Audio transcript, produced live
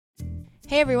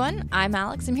Hey everyone, I'm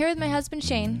Alex. I'm here with my husband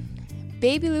Shane.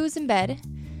 Baby Lou's in bed.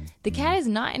 The cat is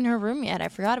not in her room yet. I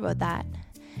forgot about that.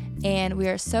 And we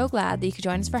are so glad that you could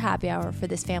join us for Happy Hour for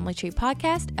this Family Tree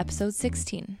Podcast, episode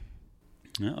 16.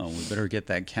 Uh-oh, we better get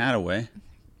that cat away.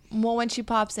 Well, when she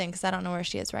pops in, because I don't know where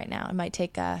she is right now. It might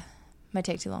take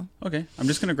too long. Okay, I'm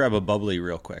just going to grab a bubbly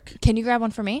real quick. Can you grab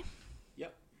one for me?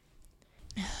 Yep.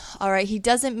 All right, he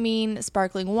doesn't mean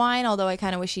sparkling wine, although I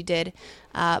kind of wish he did.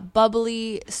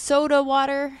 Bubbly soda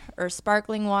water or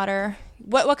sparkling water.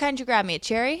 What kind did you grab me? A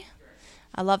cherry?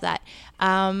 I love that.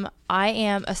 I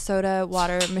am a soda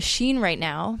water machine right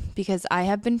now because I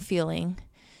have been feeling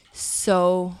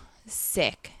so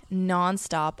sick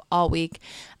nonstop all week.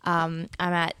 I'm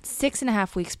at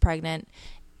 6.5 weeks pregnant,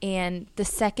 and the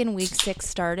second week 6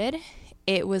 started,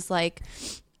 it was like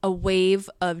a wave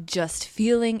of just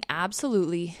feeling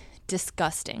absolutely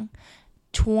disgusting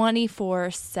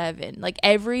 24/7, like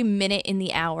every minute in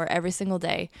the hour, every single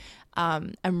day.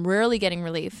 I'm rarely getting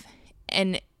relief,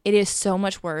 and it is so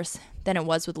much worse than it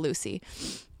was with Lucy.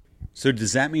 So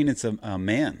does that mean it's a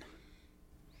man?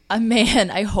 A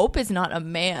man. I hope it's not a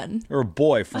man. Or a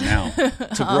boy for now,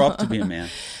 to grow up to be a man.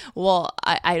 Well,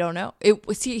 I don't know.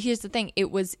 See, here's the thing.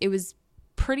 It was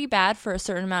pretty bad for a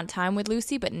certain amount of time with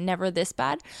Lucy, but never this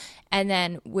bad. And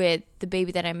then with the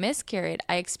baby that I miscarried,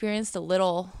 I experienced a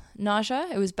little nausea.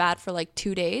 It was bad for like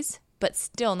 2 days, but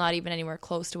still not even anywhere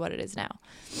close to what it is now.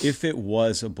 If it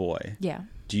was a boy, yeah.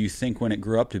 Do you think when it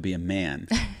grew up to be a man,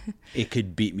 it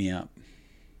could beat me up?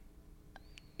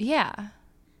 Yeah.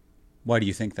 Why do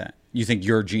you think that? You think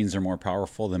your genes are more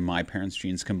powerful than my parents'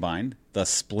 genes combined, thus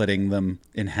splitting them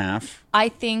in half? I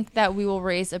think that we will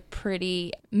raise a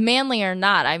pretty, manly or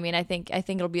not, I mean, I think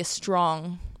it'll be a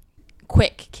strong,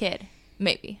 quick kid,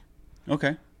 maybe.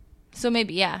 Okay. So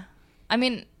maybe, yeah. I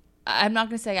mean, I'm not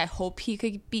going to say I hope he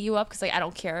could beat you up because like, I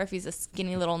don't care if he's a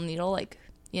skinny little needle, like,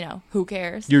 you know, who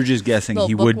cares? You're just guessing Little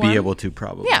he would bookworm. be able to,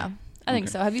 probably. Yeah, I think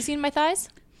Okay. so. Have you seen my thighs?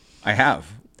 I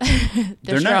have.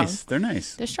 They're strong. nice. They're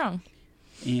nice. They're strong.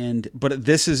 But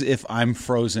this is if I'm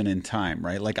frozen in time,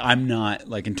 right? Like I'm not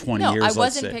like in 20 No, years. I let's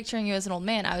wasn't say. picturing you as an old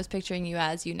man. I was picturing you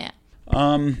as you now.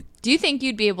 Do you think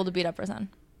you'd be able to beat up our son?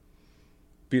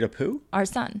 Beat up who? Our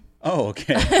son. Oh,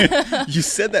 okay. You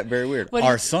said that very weird. What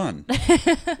Our son.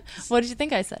 What did you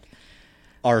think I said?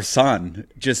 Our son.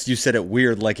 Just you said it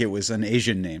weird like it was an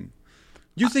Asian name.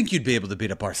 You think you'd be able to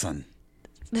beat up our son?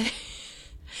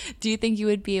 Do you think you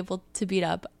would be able to beat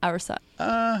up our son?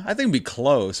 I think it'd be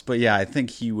close, but yeah, I think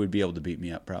he would be able to beat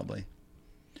me up probably.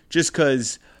 Just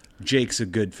because Jake's a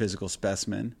good physical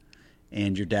specimen,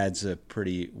 and your dad's a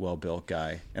pretty well-built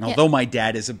guy. And although my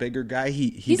dad is a bigger guy,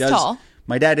 he's does. Tall.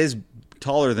 My dad is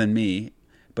taller than me,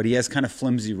 but he has kind of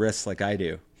flimsy wrists like I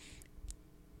do.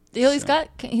 He's got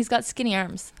skinny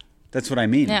arms. That's what I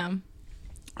mean. Yeah.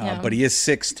 Yeah. But he is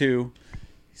 6'2".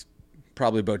 He's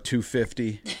probably about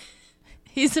 250.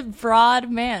 He's a broad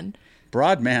man.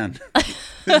 Broad man.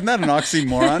 Isn't that an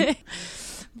oxymoron?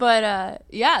 But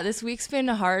yeah, this week's been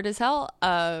hard as hell.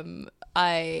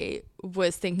 I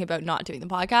was thinking about not doing the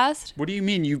podcast. What do you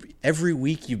mean? Every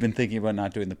week you've been thinking about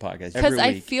not doing the podcast. Because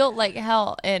I feel like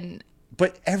hell.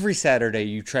 But every Saturday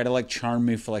you try to like charm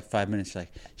me for like 5 minutes. You're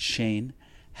like, Shane,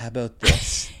 how about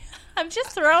this? I'm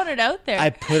just throwing it out there. I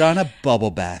put on a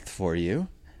bubble bath for you.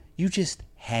 You just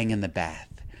hang in the bath.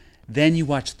 Then you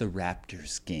watch the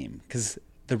Raptors game. Because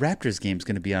the Raptors game is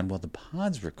going to be on while the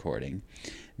pod's recording.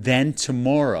 Then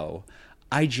tomorrow,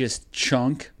 I just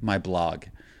chunk my blog.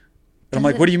 And I'm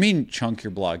like, what do you mean chunk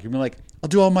your blog? You're like, I'll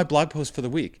do all my blog posts for the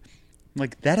week. I'm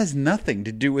like, that has nothing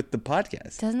to do with the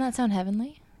podcast. Doesn't that sound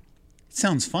heavenly? It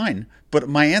sounds fine. But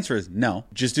my answer is no.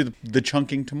 Just do the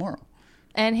chunking tomorrow.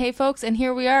 And hey, folks, and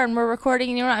here we are, and we're recording,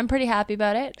 and you know what? I'm pretty happy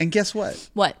about it. And guess what?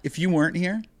 What? If you weren't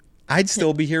here, I'd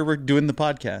still be here doing the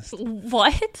podcast.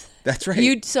 What? That's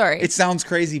right. Sorry. It sounds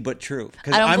crazy, but true.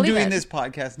 Because I don't I'm believe doing it. this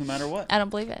podcast no matter what. I don't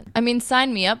believe it. I mean,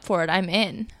 sign me up for it. I'm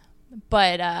in.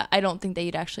 But I don't think that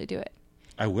you'd actually do it.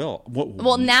 I will.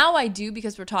 Well, now I do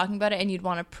because we're talking about it, and you'd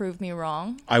want to prove me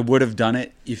wrong. I would have done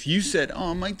it if you said,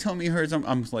 "Oh, my tummy hurts."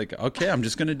 I'm like, okay, I'm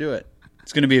just going to do it.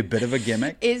 It's going to be a bit of a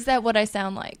gimmick. Is that what I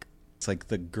sound like? It's like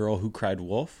the girl who cried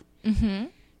wolf. Mm-hmm.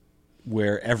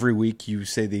 Where every week you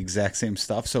say the exact same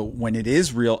stuff. So when it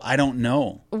is real, I don't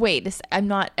know. Wait, I'm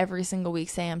not every single week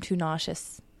saying I'm too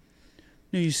nauseous.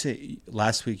 No, you say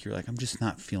last week you're like, I'm just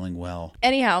not feeling well.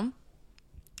 Anyhow,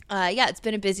 yeah, it's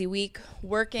been a busy week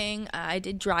working. I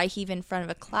did dry heave in front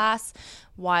of a class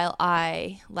while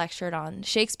I lectured on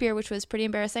Shakespeare, which was pretty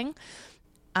embarrassing.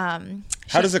 How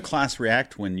does a class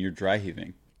react when you're dry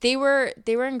heaving? They were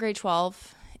in grade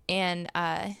 12, and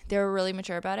they were really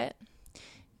mature about it.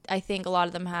 I think a lot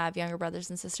of them have younger brothers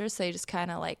and sisters, so they just kind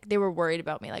of like, they were worried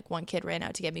about me. Like one kid ran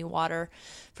out to get me water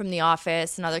from the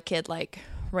office. Another kid like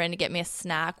ran to get me a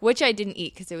snack, which I didn't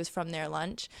eat because it was from their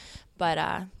lunch.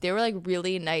 But they were like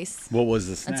really nice. What was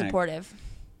the snack? And supportive.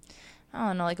 I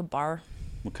don't know, like a bar.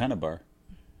 What kind of bar?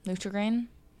 Nutri-Grain.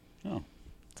 Oh.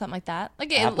 Something like that.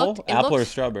 Like Apple? It Apple looked, or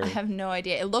strawberry? I have no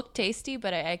idea. It looked tasty,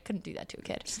 but I couldn't do that to a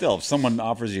kid. Still, if someone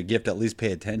offers you a gift, at least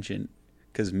pay attention.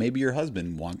 Because maybe your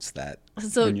husband wants that.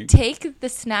 So take the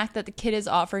snack that the kid is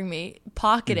offering me,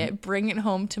 pocket it, bring it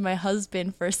home to my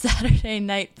husband for a Saturday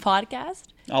night podcast.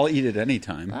 I'll eat it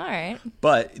anytime. All right.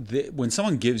 But when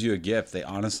someone gives you a gift, they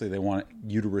want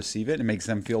you to receive it. It makes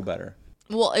them feel better.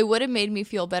 Well, it would have made me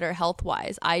feel better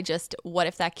health-wise. What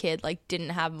if that kid like didn't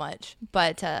have much?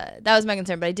 But that was my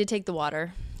concern. But I did take the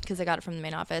water because I got it from the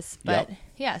main office. But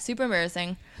yeah, super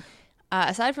embarrassing.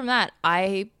 Aside from that,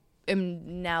 I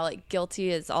am now like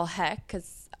guilty as all heck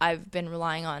because I've been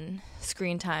relying on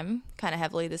screen time kind of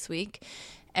heavily this week.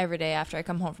 Every day after I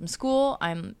come home from school,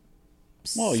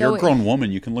 you're a grown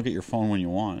woman. You can look at your phone when you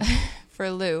want. For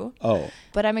Lou. Oh.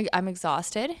 But I'm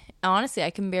exhausted. Honestly,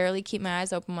 I can barely keep my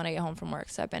eyes open when I get home from work.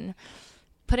 So I've been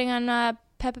putting on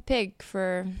Peppa Pig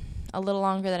for a little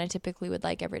longer than I typically would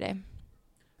like every day.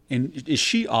 And is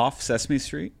she off Sesame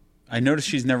Street? I noticed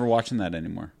she's never watching that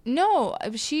anymore. No,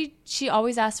 she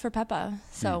always asks for Peppa.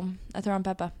 So I throw on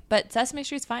Peppa. But Sesame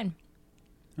Street's fine.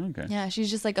 Okay. Yeah, she's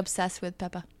just like obsessed with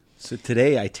Peppa. So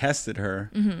today I tested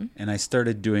her and I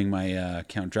started doing my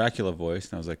Count Dracula voice.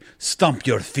 And I was like, stomp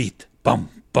your feet. Bum,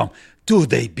 bum. Do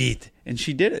they beat? And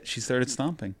she did it. She started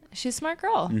stomping. She's a smart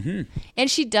girl. Mm-hmm. And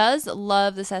she does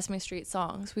love the Sesame Street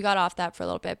songs. We got off that for a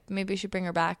little bit. Maybe we should bring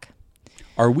her back.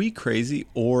 Are we crazy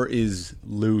or is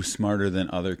Lou smarter than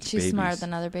other babies? She's smarter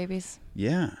than other babies.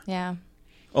 Yeah. Yeah.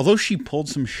 Although she pulled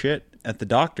some shit at the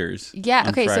doctor's. Yeah.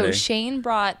 Okay. Friday. So Shane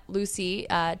brought Lucy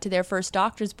to their first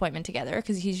doctor's appointment together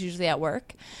because he's usually at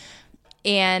work.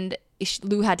 And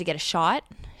Lou had to get a shot.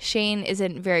 Shane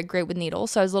isn't very great with needles,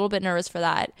 so I was a little bit nervous for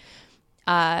that.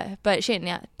 But Shane,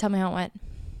 tell me how it went.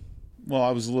 Well,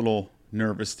 I was a little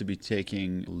nervous to be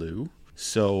taking Lou.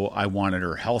 So I wanted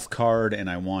her health card and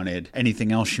I wanted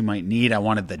anything else she might need. I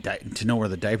wanted to know where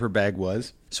the diaper bag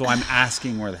was. So I'm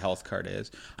asking where the health card is.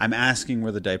 I'm asking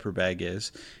where the diaper bag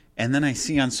is. And then I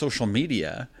see on social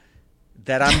media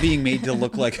that I'm being made to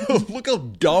look like, oh, look how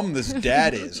dumb this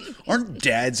dad is. Aren't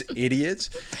dads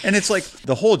idiots? And it's like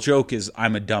the whole joke is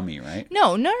I'm a dummy, right?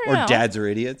 No. Or dads are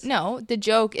idiots? No, the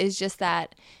joke is just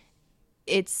that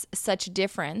it's such a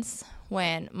difference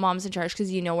when mom's in charge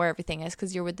because you know where everything is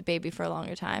because you're with the baby for a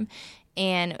longer time.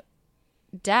 And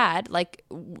dad, like,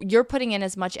 you're putting in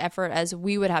as much effort as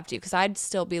we would have to because I'd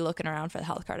still be looking around for the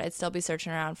health card. I'd still be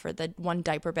searching around for the one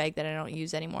diaper bag that I don't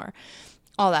use anymore.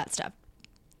 All that stuff.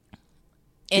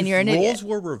 And you're an idiot. If roles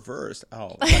were reversed,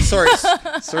 sorry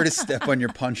to step on your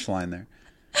punchline there.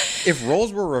 If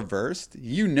roles were reversed,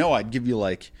 I'd give you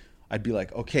I'd be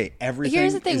like, okay, everything.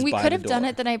 Here's the thing: is we by could the have done door.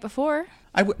 it the night before.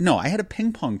 No, I had a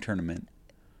ping pong tournament.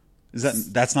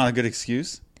 That's not a good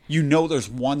excuse? There's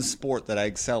one sport that I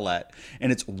excel at,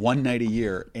 and it's one night a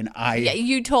year, and Yeah,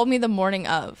 you told me the morning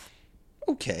of.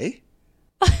 Okay.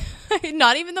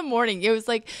 Not even the morning. It was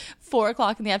like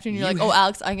 4:00 in the afternoon. You're like, oh,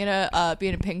 Alex, I'm going to be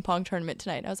in a ping pong tournament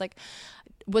tonight. And I was like,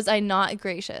 was I not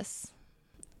gracious?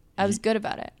 I was good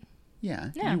about it. Yeah,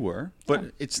 you were.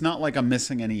 But it's not like I'm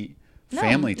missing any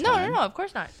family time. No, of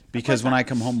course not. Because when I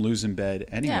come home, Lou's in bed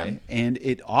anyway. Yeah. And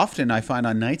it often, I find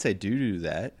on nights I do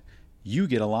that, you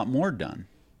get a lot more done.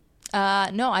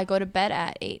 No, I go to bed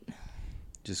at 8.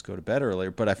 Just go to bed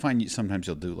earlier. But I find sometimes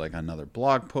you'll do like another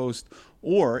blog post.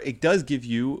 Or it does give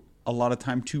you a lot of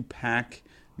time to pack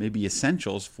maybe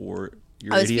essentials for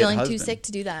your idiot husband. I was feeling too sick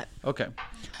to do that.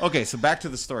 Okay, so back to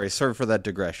the story. Sorry for that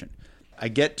digression. I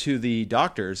get to the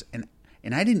doctor's,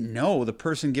 and I didn't know the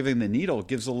person giving the needle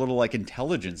gives a little like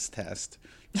intelligence test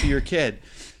to your kid.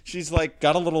 She's like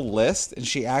got a little list, and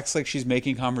she acts like she's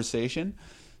making conversation.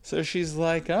 So she's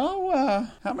like, how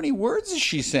many words is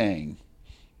she saying?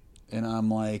 And I'm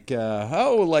like,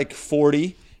 like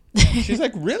 40. She's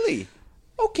like, really?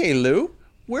 Okay, Lou,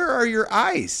 where are your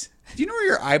eyes? Do you know where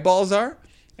your eyeballs are?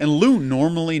 And Lou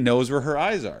normally knows where her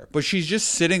eyes are, but she's just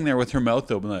sitting there with her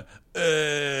mouth open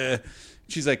like,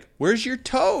 She's like, where's your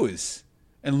toes?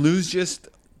 And Lou's just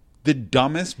the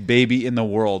dumbest baby in the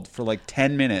world for like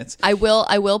 10 minutes. I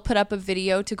will put up a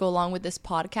video to go along with this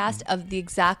podcast of the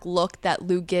exact look that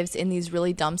Lou gives in these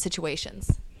really dumb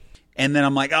situations. And then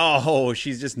I'm like, oh,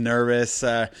 she's just nervous.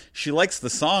 She likes the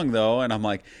song though. And I'm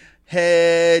like,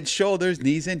 head, shoulders,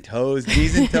 knees and toes.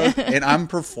 And I'm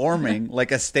performing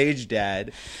like a stage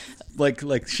dad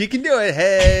like she can do it.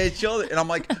 Hey, shoulder. And I'm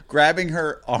like grabbing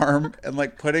her arm and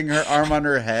like putting her arm on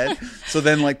her head. So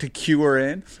then like to cue her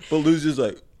in. But Luz is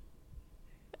like,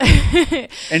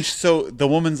 and so the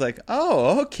woman's like,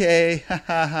 oh, okay.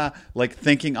 Like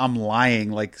thinking I'm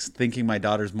lying, like thinking my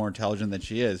daughter's more intelligent than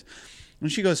she is.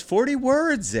 And she goes, 40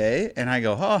 words, eh? And I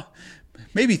go, oh,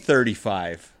 maybe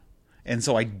 35. And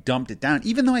so I dumped it down,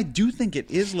 even though I do think it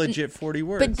is legit 40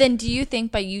 words. But then do you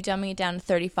think by you dumbing it down to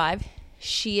 35,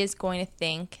 she is going to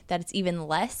think that it's even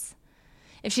less?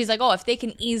 If she's like, oh, if they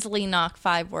can easily knock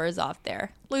 5 words off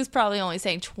there, Lou's probably only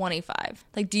saying 25.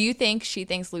 Like, do you think she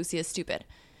thinks Lucy is stupid?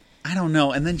 I don't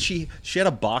know. And then she had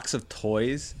a box of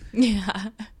toys. Yeah.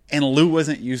 And Lou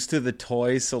wasn't used to the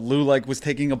toys, so Lou like was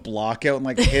taking a block out and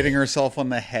like hitting herself on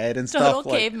the head and stuff.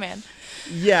 Total caveman.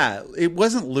 Yeah, it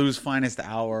wasn't Lou's finest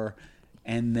hour.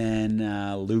 And then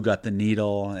Lou got the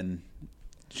needle and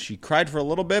she cried for a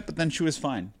little bit, but then she was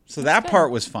fine. So that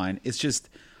part was fine. It's just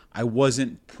I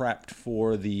wasn't prepped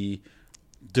for the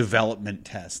development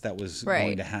test that was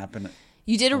going to happen.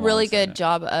 You did a really good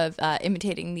job of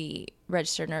imitating the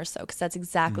registered nurse, though, because that's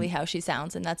exactly how she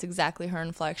sounds, and that's exactly her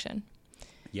inflection.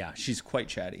 Yeah, she's quite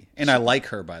chatty. And I like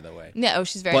her, by the way. Yeah,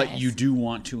 she's very nice. But you do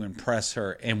want to impress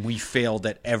her, and we failed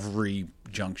at every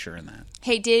juncture in that.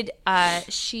 Hey, did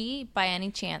she, by any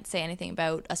chance, say anything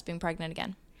about us being pregnant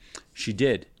again? She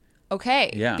did.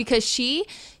 Okay. Yeah. Because she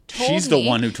told me... She's the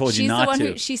one who told you not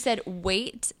to. She said,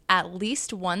 wait at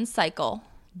least one cycle.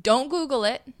 Don't Google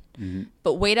it,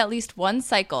 but wait at least one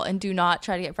cycle and do not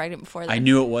try to get pregnant before then. I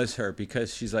knew it was her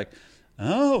because she's like...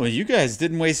 Oh, well, you guys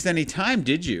didn't waste any time,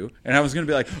 did you? And I was going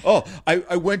to be like, oh,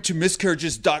 I went to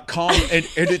miscarriages.com and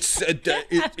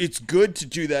it's good to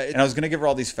do that. And I was going to give her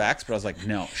all these facts, but I was like,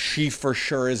 no, she for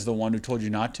sure is the one who told you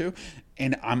not to.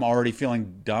 And I'm already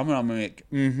feeling dumb. And I'm like,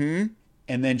 And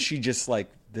then she just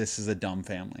like, this is a dumb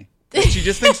family. And she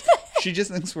just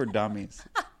thinks we're dummies.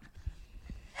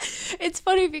 It's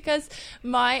funny because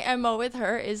my MO with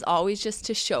her is always just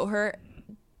to show her.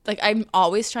 Like, I'm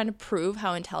always trying to prove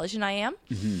how intelligent I am.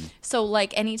 So,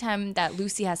 like, anytime that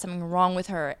Lucy has something wrong with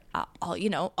her, I'll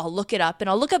look it up. And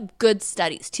I'll look up good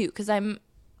studies, too, because I'm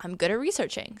good at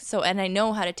researching. So, and I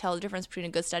know how to tell the difference between a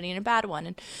good study and a bad one.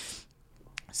 And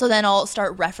so then I'll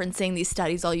start referencing these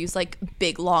studies. I'll use, like,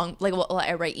 big, long, like,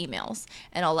 I write emails.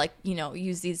 And I'll, like,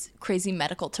 use these crazy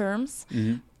medical terms.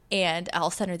 And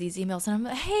I'll send her these emails and I'm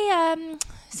like, hey,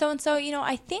 so-and-so,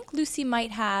 I think Lucy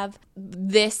might have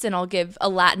this, and I'll give a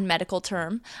Latin medical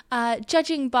term.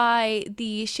 Judging by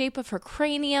the shape of her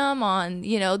cranium on,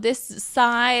 this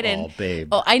side. Oh, babe.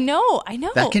 Oh, I know.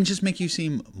 That can just make you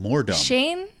seem more dumb.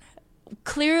 Shane,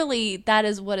 clearly that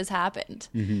is what has happened.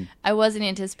 I wasn't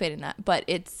anticipating that, but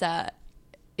it's,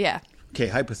 yeah. Okay,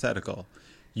 hypothetical.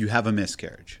 You have a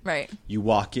miscarriage. Right. You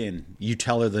walk in. You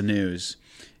tell her the news.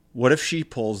 What if she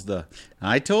pulls the,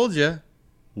 I told you,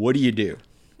 what do you do?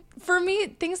 For me,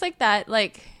 things like that,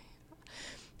 like,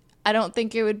 I don't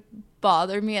think it would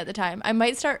bother me at the time. I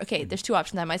might start, there's 2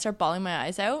 options. I might start bawling my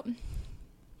eyes out.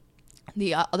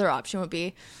 The other option would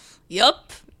be,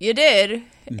 yup, you did.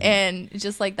 And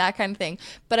just like that kind of thing.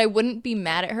 But I wouldn't be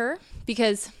mad at her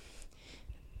because,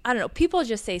 I don't know, people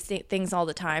just say things all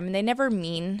the time and they don't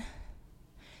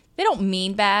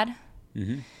mean bad.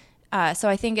 So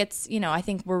I think it's, I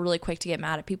think we're really quick to get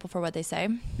mad at people for what they say.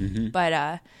 But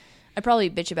I'd probably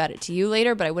bitch about it to you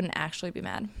later, but I wouldn't actually be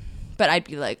mad. But I'd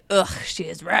be like, ugh, she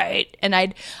is right. And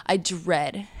I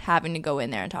dread having to go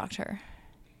in there and talk to her.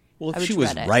 Well, if she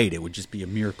was right, it would just be a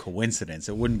mere coincidence.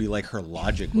 It wouldn't be like her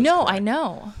logic was No, correct. I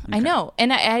know. Okay. I know.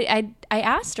 And I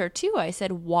asked her, too. I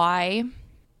said, why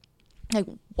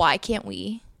can't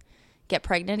we get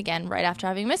pregnant again right after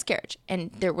having a miscarriage?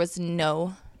 And there was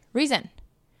no reason.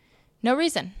 No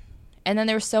reason. And then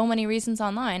there were so many reasons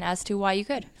online as to why you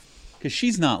could. Because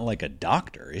she's not like a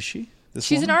doctor, is she?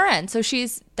 She's an RN, so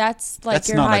that's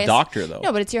your not highest, a doctor, though.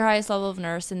 No, but it's your highest level of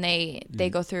nurse, and they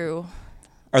go through.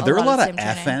 Are there a lot of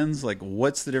FNs? FNs? Like,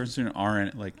 what's the difference between an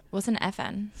RN? Like, what's an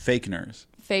FN? Fake nurse.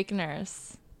 Fake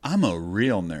nurse. I'm a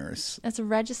real nurse. That's a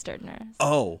registered nurse.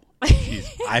 Oh, geez.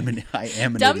 I am an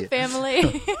Dumb idiot.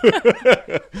 family.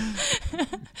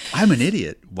 I'm an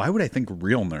idiot. Why would I think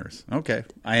real nurse? Okay,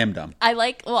 I am dumb. I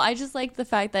just like the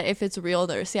fact that if it's real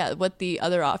nurse, what the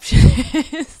other option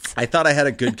is. I thought I had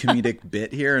a good comedic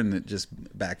bit here and it just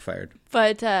backfired.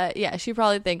 But she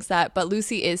probably thinks that. But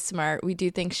Lucy is smart. We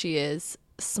do think she is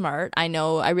smart. I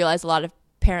realize a lot of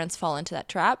parents fall into that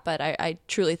trap, but I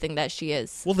truly think that she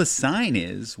is. Well, the sign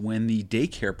is when the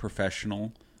daycare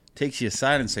professional takes you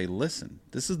aside and say, listen,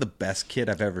 this is the best kid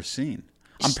I've ever seen.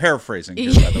 I'm paraphrasing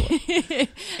here, by the way.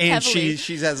 And Heavily.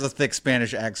 she has a thick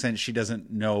Spanish accent. She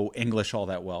doesn't know English all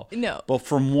that well. No. But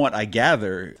from what I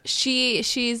gather,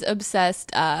 She's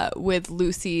obsessed with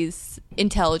Lucy's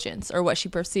intelligence, or what she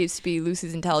perceives to be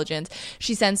Lucy's intelligence.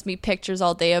 She sends me pictures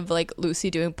all day of like Lucy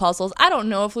doing puzzles. I don't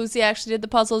know if Lucy actually did the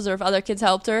puzzles or if other kids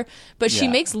helped her, but she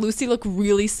Yeah. makes Lucy look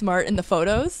really smart in the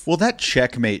photos. well, that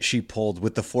checkmate she pulled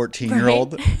with the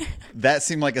 14-year-old, that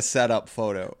seemed like a setup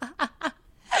photo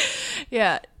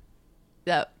Yeah.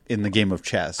 That. in the game of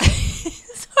chess.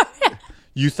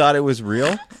 You thought it was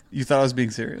real? You thought I was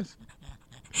being serious?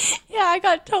 Yeah, I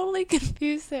got totally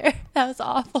confused there. That was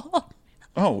awful.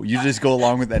 Oh, you just go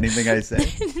along with anything I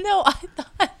say? No,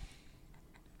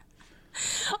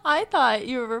 I thought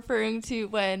you were referring to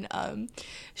when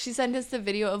she sent us the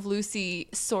video of Lucy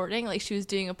sorting, like she was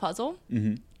doing a puzzle.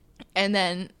 Mm-hmm. And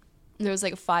then there was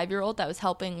like a 5-year-old that was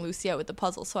helping Lucy out with the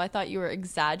puzzle. So I thought you were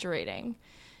exaggerating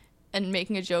and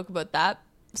making a joke about that.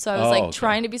 So I was okay.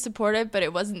 trying to be supportive, but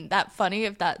it wasn't that funny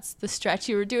if that's the stretch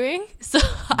you were doing. So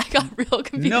I got real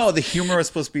confused. No, the humor was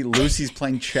supposed to be Lucy's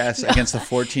playing chess against a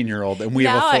 14-year-old, and we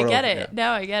have Now a photo. I get it. Yeah.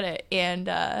 Now I get it.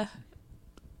 And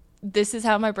this is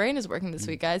how my brain is working this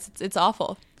week, guys. It's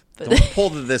awful. But Don't pull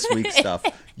the this week stuff.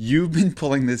 You've been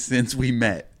pulling this since we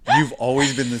met. You've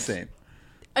always been the same.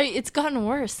 It's gotten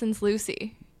worse since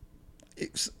Lucy.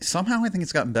 Somehow I think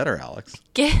it's gotten better, Alex.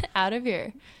 Get out of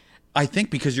here. I think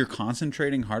because you're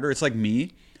concentrating harder. It's like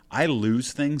me. I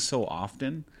lose things so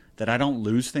often that I don't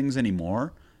lose things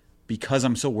anymore because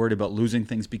I'm so worried about losing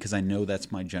things because I know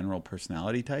that's my general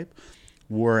personality type.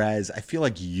 Whereas I feel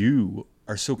like you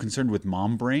are so concerned with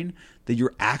mom brain that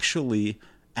you're actually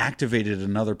activated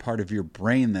another part of your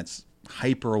brain that's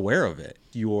hyper aware of it.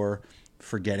 You're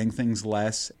forgetting things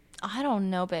less. I don't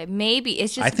know, babe. Maybe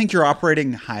it's just I think you're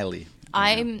operating highly.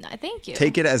 Thank you.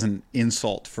 Take it as an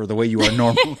insult for the way you are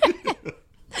normally.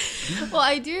 Well,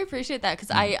 I do appreciate that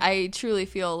because I truly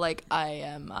feel like I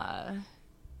am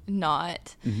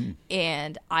not,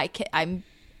 and I'm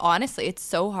honestly, it's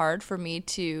so hard for me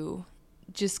to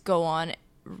just go on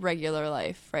regular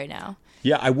life right now.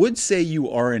 Yeah, I would say you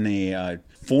are in a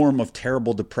form of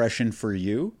terrible depression for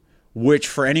you, which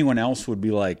for anyone else would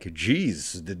be like,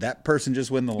 geez, did that person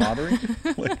just win the lottery?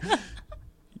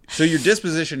 So your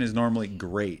disposition is normally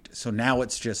great. So now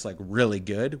it's just like really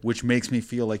good, which makes me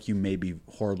feel like you may be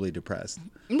horribly depressed.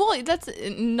 Well, that's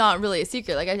not really a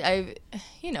secret. Like I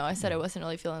said I wasn't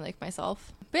really feeling like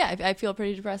myself. But yeah, I feel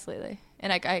pretty depressed lately.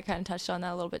 And I kind of touched on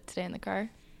that a little bit today in the car.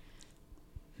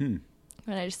 When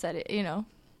I just said it,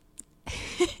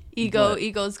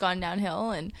 ego's gone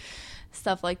downhill and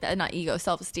stuff like that. Not ego,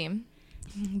 self-esteem.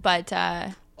 But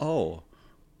Oh,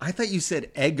 I thought you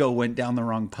said ego went down the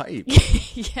wrong pipe.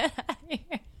 yeah.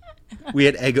 We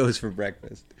had Eggos for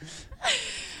breakfast.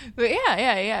 But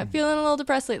yeah. Feeling a little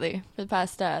depressed lately for the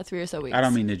past 3 or so weeks. I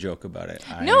don't mean to joke about it.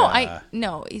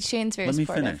 No, Shane's very Let me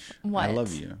supportive. finish. What? I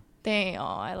love you.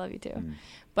 I love you too.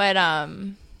 But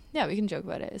yeah, we can joke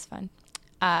about it. It's fine.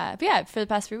 But yeah, for the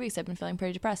past 3 weeks, I've been feeling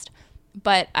pretty depressed.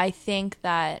 But I think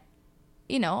that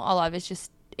a lot of it's just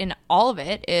in all of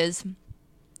it is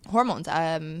hormones.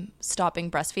 Stopping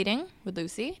breastfeeding with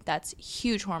Lucy. That's a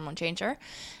huge hormone changer.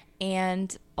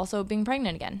 And also being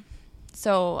pregnant again.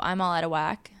 So I'm all out of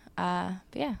whack. But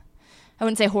yeah, I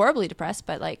wouldn't say horribly depressed,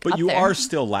 but like But up you there. are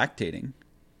still lactating.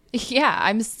 Yeah,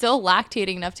 I'm still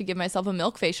lactating enough to give myself a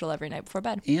milk facial every night before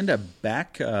bed. And a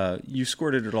back, you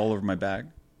squirted it all over my back.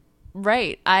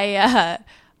 Right.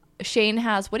 Shane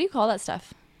has, what do you call that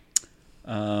stuff?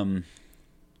 Not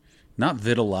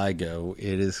vitiligo.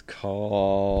 It is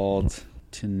called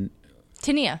Tinea.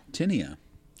 tinea.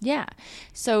 Yeah.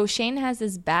 So Shane has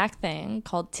this back thing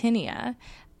called tinea.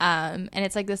 And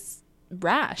it's like this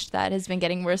rash that has been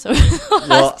getting worse over the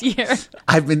last year.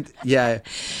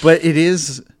 But it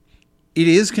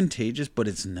is contagious, but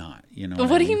it's not. But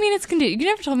what do you mean it's contagious? You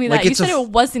never told me that. You said it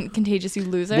wasn't contagious, you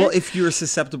loser. Well, if you're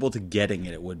susceptible to getting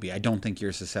it, it would be. I don't think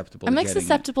you're susceptible to I'm getting like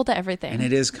susceptible to everything. And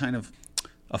it is kind of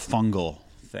a fungal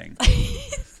thing.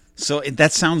 So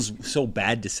that sounds so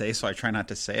bad to say, so I try not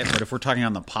to say it. But if we're talking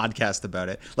on the podcast about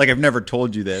it, like I've never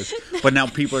told you this, but now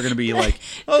people are going to be like,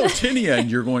 oh, tinea, and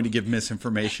you're going to give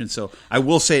misinformation. So I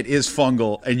will say it is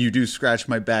fungal, and you do scratch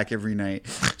my back every night.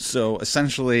 So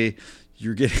essentially,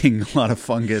 you're getting a lot of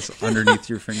fungus underneath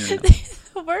your fingernails.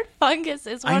 The word fungus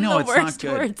is one of the worst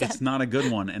words. It's not a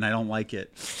good one, and I don't like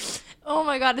it. Oh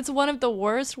my God, it's one of the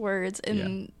worst words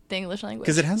in the English language.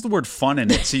 Because it has the word fun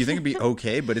in it, so you think it'd be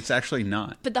okay, but it's actually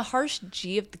not. But the harsh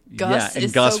G of the Gus and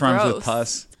is Gus so rhymes gross. with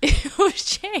pus. Ew,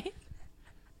 Shane.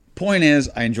 Point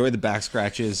is, I enjoy the back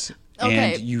scratches.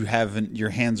 Okay. And you haven't, your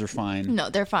hands are fine. No,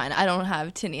 they're fine. I don't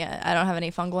have tinea. I don't have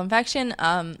any fungal infection.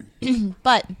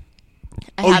 But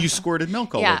You squirted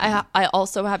milk all over. Yeah, I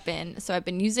also have been. So I've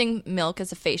been using milk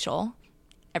as a facial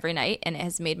every night, and it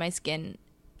has made my skin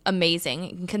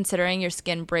amazing. Considering your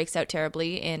skin breaks out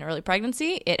terribly in early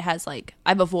pregnancy, it has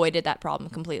I've avoided that problem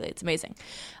completely. It's amazing.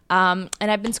 And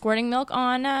I've been squirting milk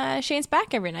on Shane's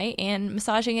back every night and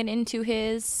massaging it into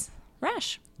his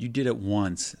rash. You did it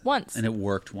once. Once. And it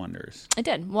worked wonders. I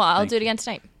did. Well, I'll do it again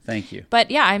tonight. Thank you.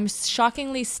 But yeah, I'm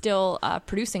shockingly still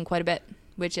producing quite a bit,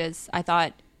 which is, I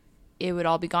thought it would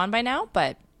all be gone by now,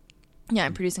 but yeah,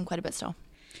 I'm producing quite a bit still.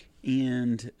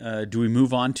 And do we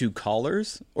move on to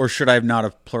callers? Or should I not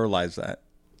have pluralized that?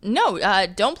 No,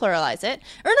 don't pluralize it.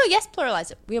 Or no, yes,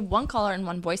 pluralize it. We have one caller and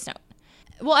one voice note.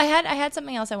 Well, I had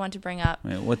something else I wanted to bring up.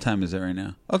 Wait, what time is it right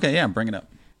now? Okay, yeah, bring it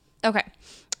up. Okay.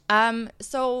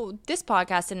 So this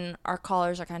podcast, and our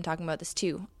callers are kind of talking about this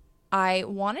too. I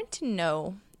wanted to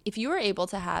know if you were able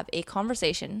to have a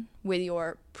conversation with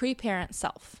your pre-parent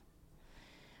self.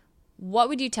 What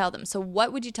would you tell them? So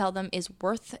what would you tell them is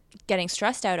worth getting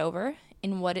stressed out over,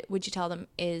 and what would you tell them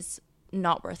is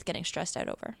not worth getting stressed out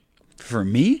over? For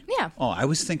me? Yeah. Oh, I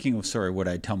was thinking of, what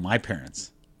I'd tell my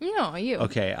parents. No, you.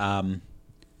 Okay, I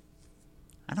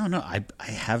don't know. I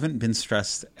haven't been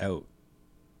stressed out.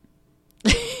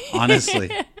 Honestly.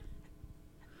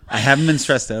 I haven't been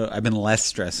stressed out. I've been less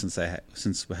stressed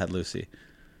since we had Lucy.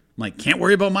 I'm like, can't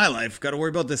worry about my life. Got to worry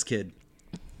about this kid.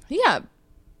 Yeah.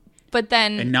 But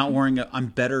then... And not worrying. I'm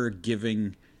better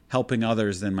helping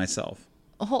others than myself.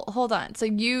 Hold on. So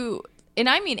you... And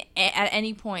I mean at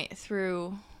any point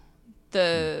through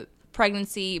the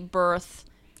pregnancy, birth,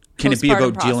 Can it be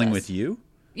about process. dealing with you?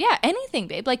 Yeah, anything,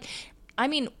 babe. I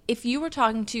mean, if you were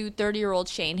talking to 30-year-old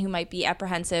Shane who might be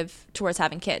apprehensive towards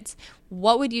having kids,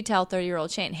 what would you tell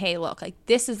 30-year-old Shane? Hey, look,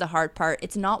 this is the hard part.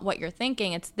 It's not what you're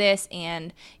thinking. It's this,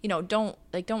 and don't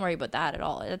worry about that at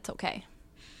all. It's okay.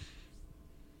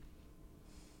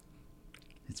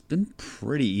 It's been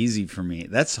pretty easy for me.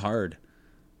 That's hard.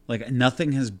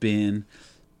 Nothing has been...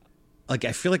 I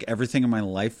feel like everything in my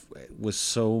life was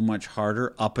so much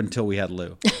harder up until we had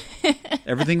Lou.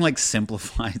 Everything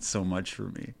simplified so much for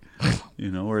me.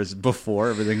 Whereas before,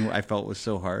 everything I felt was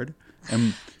so hard.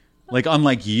 And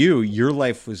unlike you, your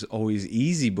life was always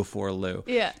easy before Lou.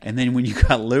 Yeah. And then when you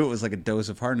got Lou, it was like a dose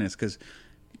of hardness, because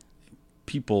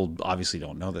people obviously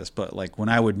don't know this, but when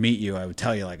I would meet you, I would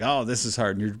tell you oh, this is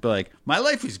hard. And you'd be like, my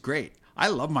life is great. I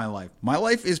love my life. My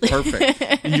life is perfect.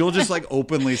 And you'll just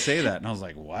openly say that. And I was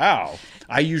like, wow.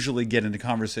 I usually get into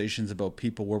conversations about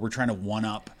people where we're trying to one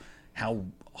up how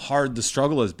hard the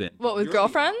struggle has been. What, with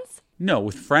girlfriends? No,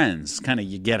 with friends. Kind of,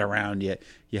 you get around, you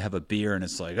have a beer, and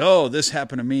it's oh, this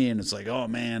happened to me. And it's oh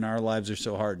man, our lives are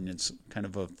so hard. And it's kind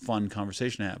of a fun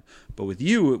conversation to have. But with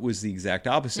you, it was the exact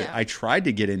opposite. Yeah. I tried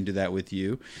to get into that with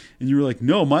you. And you were like,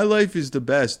 no, my life is the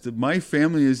best. My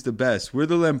family is the best. We're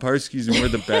the Lamparskis and we're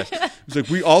the best. It's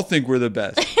we all think we're the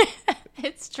best.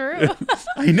 It's true.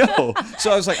 I know.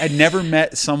 So I was I never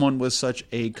met someone with such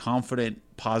a confident,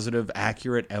 positive,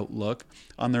 accurate outlook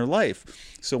on their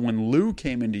life. So when Lou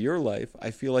came into your life,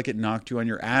 I feel like it knocked you on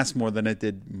your ass more than it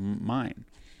did mine.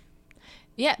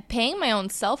 Yeah, paying my own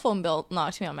cell phone bill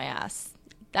knocked me on my ass.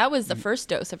 That was the first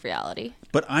dose of reality.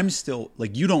 But I'm still,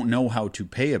 you don't know how to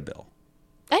pay a bill.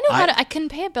 I know how to. I can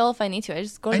pay a bill if I need to. I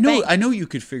just go to the bank. I know you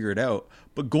could figure it out,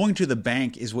 but going to the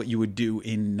bank is what you would do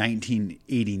in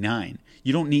 1989.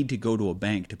 You don't need to go to a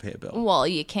bank to pay a bill. Well,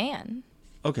 you can.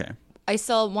 Okay. I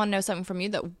still want to know something from you,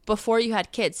 though. Before you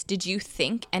had kids, did you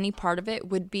think any part of it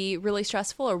would be really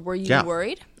stressful, or were you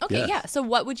worried? Okay, Yes. yeah. So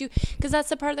what would you... Because that's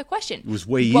the part of the question. It was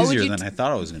way easier than I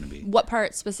thought it was going to be. What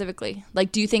part specifically?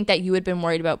 Do you think that you had been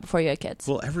worried about before you had kids?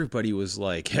 Well, everybody was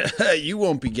like, you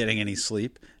won't be getting any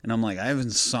sleep. And I'm like, I have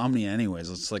insomnia anyways.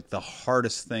 It's the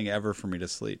hardest thing ever for me to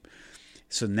sleep.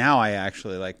 So now I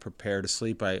actually prepare to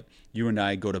sleep. You and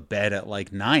I go to bed at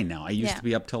 9 now. I used to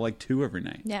be up till 2 every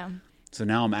night. Yeah. So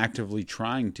now I'm actively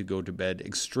trying to go to bed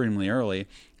extremely early,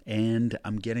 and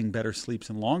I'm getting better sleeps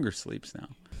and longer sleeps now.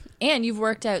 And you've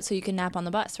worked out so you can nap on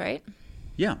the bus, right?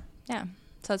 Yeah. Yeah.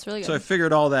 So it's really good. So I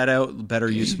figured all that out, better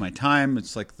use of my time.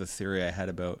 It's the theory I had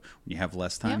about when you have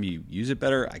less time, you use it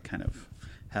better. I kind of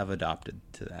have adopted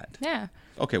to that. Yeah.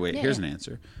 Okay, wait, here's an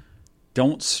answer.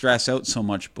 Don't stress out so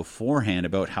much beforehand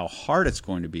about how hard it's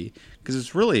going to be, because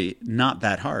it's really not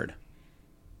that hard.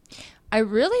 I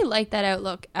really like that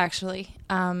outlook, actually,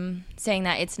 saying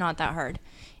that it's not that hard.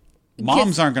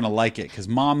 Moms aren't going to like it because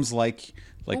moms like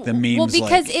the memes. Well,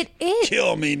 because like, it is.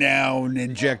 Kill me now and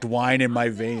inject wine in my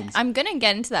veins. I'm going to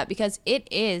get into that because it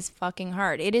is fucking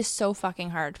hard. It is so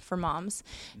fucking hard for moms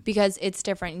because it's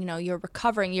different. You know, you're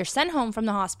recovering. You're sent home from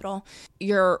the hospital.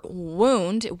 Your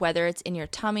wound, whether it's in your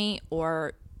tummy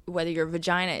or whether your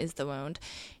vagina is the wound,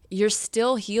 you're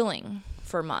still healing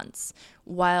for months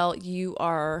while you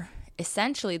are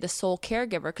essentially the sole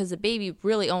caregiver because the baby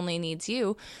really only needs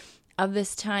you of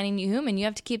this tiny new human. You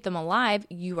have to keep them alive.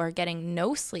 You are getting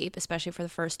no sleep, especially for the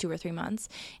first 2 or 3 months,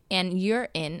 and you're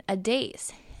in a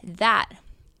daze. That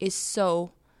is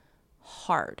so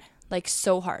hard, like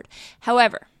so hard.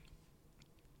 However,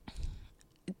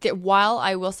 while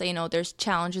I will say, there's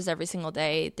challenges every single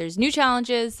day, there's new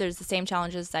challenges, there's the same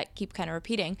challenges that keep kind of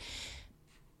repeating.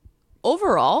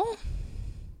 Overall,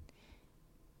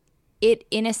 it,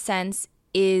 in a sense,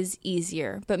 is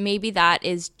easier, but maybe that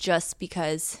is just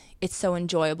because it's so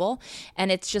enjoyable.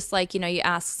 And it's just like, you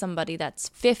ask somebody that's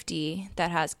 50 that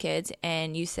has kids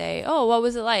and you say, oh, what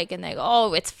was it like? And they go,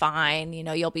 oh, it's fine.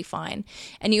 You'll be fine.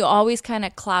 And you always kind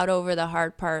of cloud over the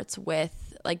hard parts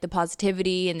with like the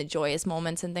positivity and the joyous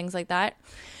moments and things like that.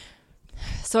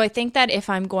 So I think that if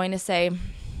I'm going to say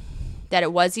that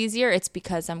it was easier, it's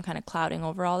because I'm kind of clouding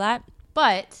over all that.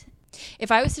 But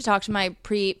if I was to talk to my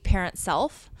pre-parent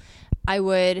self, I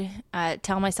would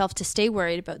tell myself to stay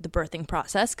worried about the birthing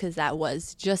process because that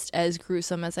was just as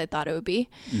gruesome as I thought it would be.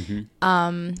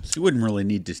 Mm-hmm. So you wouldn't really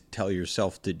need to tell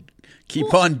yourself to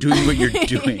keep on doing what you're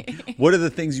doing. What are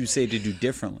the things you say to do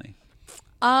differently?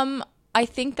 I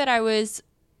think that I was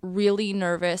really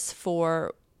nervous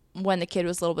for when the kid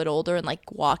was a little bit older and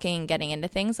like walking and getting into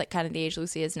things, like kind of the age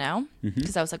Lucy is now.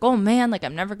 Because I was like, oh man, like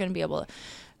I'm never going to be able to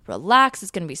relax.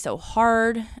 It's going to be so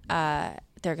hard. They're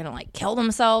going to like kill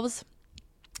themselves.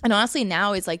 And honestly,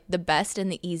 now is like the best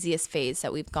and the easiest phase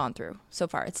that we've gone through so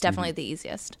far. It's definitely the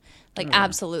easiest. Like,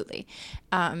 absolutely.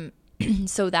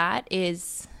 So that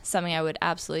is something I would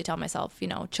absolutely tell myself,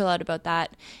 chill out about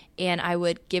that. And I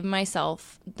would give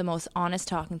myself the most honest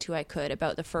talking to I could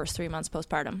about the first 3 months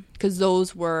postpartum. Because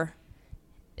those were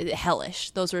hellish.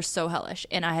 Those were so hellish.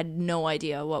 And I had no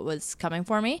idea what was coming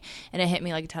for me. And it hit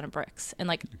me like a ton of bricks. And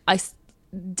like, I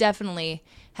definitely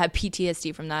have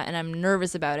PTSD from that, and I'm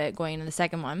nervous about it going into the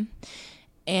second one,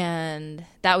 and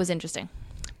that was interesting.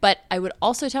 But I would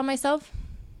also tell myself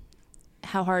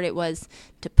how hard it was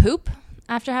to poop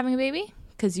after having a baby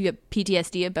because you have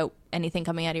PTSD about anything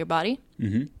coming out of your body.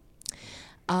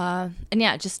 And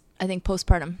yeah, just I think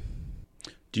postpartum.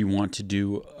 Do you want to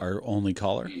do our only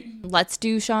caller? Let's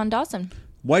do Sean Dawson.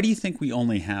 Why do you think we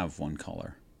only have one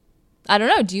caller? I don't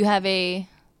know. Do you have a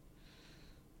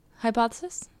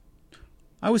hypothesis?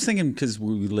 I was thinking because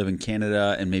we live in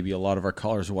Canada and maybe a lot of our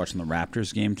callers are watching the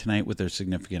Raptors game tonight with their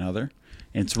significant other.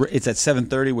 And it's at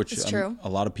 7:30, which true. A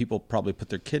lot of people probably put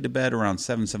their kid to bed around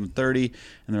 7:30,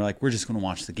 and they're like, we're just going to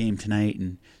watch the game tonight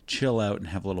and chill out and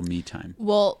have a little me time.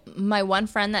 Well, my one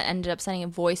friend that ended up sending a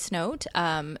voice note,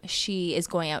 she is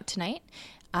going out tonight.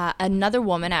 Another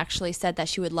woman actually said that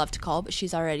she would love to call, but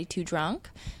she's already too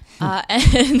drunk.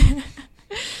 And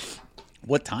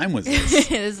what time was this?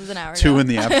 This is an hour 2 ago. in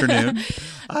the afternoon.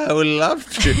 I would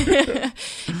love to.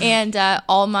 And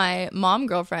all my mom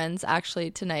girlfriends actually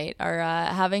tonight are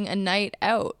having a night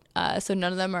out. So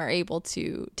none of them are able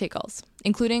to take calls,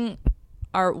 including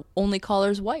our only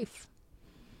caller's wife.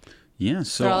 Yeah,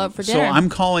 They're all out for so dinner. I'm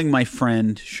calling my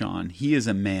friend Sean. He is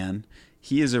a man.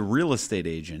 He is a real estate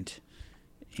agent.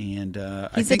 And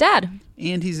He's a dad.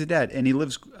 And he's a dad. And he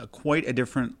lives quite a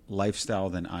different lifestyle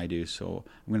than I do. So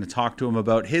I'm going to talk to him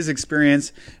about his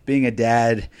experience being a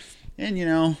dad.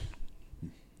 And,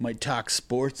 might talk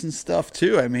sports and stuff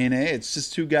too. I mean, hey, it's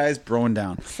just two guys broing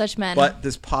down. Such men. But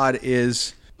this pod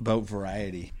is about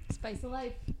variety. Spice of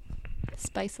life.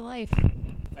 Spice of life.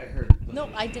 I heard. No,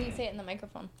 I didn't say it in the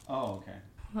microphone. Oh, okay.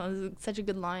 That was such a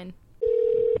good line.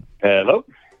 Hello?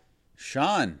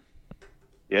 Sean,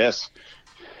 Yes.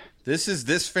 this is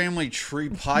This Family Tree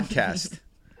podcast.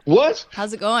 What?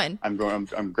 How's it going? I'm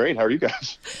great. How are you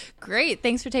guys? Great.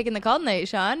 Thanks for taking the call tonight,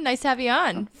 Sean. Nice to have you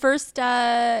on. First,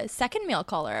 second male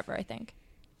caller ever, I think.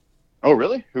 Oh,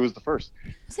 really? Who was the first?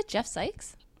 Was it Jeff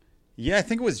Sykes? Yeah, I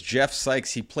think it was Jeff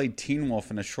Sykes. He played Teen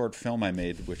Wolf in a short film I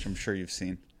made, which I'm sure you've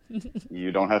seen.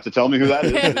 You don't have to tell me who that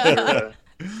is.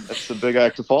 That's a big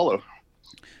act to follow.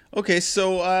 Okay,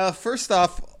 so first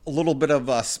off, a little bit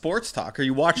of sports talk. Are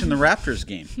you watching the Raptors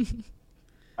game?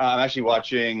 I'm actually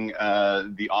watching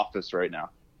The Office right now.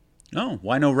 Oh,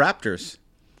 why no Raptors?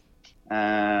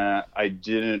 I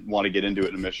didn't want to get into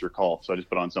it and miss your call, so I just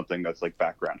put on something that's like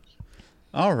background.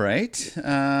 All right.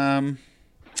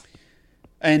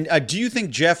 And do you think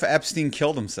Jeff Epstein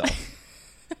killed himself?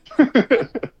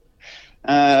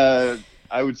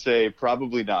 I would say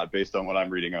probably not, based on what I'm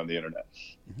reading on the internet.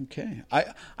 Okay.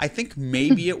 I think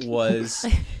maybe it was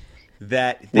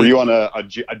that... Were you on a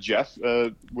Jeff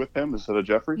with him instead of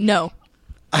Jeffrey? No.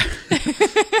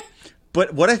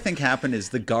 But what I think happened is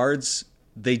the guards,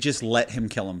 they just let him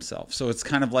kill himself. So it's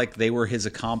kind of like they were his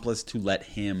accomplice to let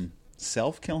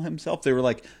himself kill himself. They were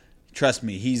like, trust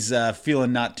me, he's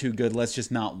feeling not too good. Let's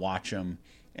just not watch him.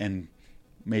 And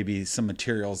maybe some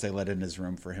materials they let in his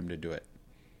room for him to do it.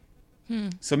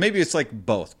 So maybe it's like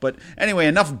both. But anyway,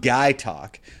 enough guy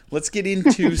talk. Let's get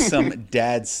into some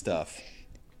dad stuff.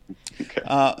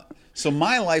 Okay. So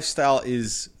my lifestyle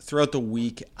is throughout the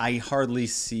week, I hardly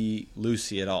see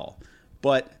Lucy at all.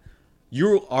 But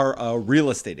you are a real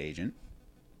estate agent.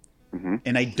 Mm-hmm.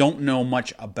 And I don't know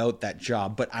much about that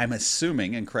job. But I'm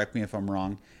assuming, and correct me if I'm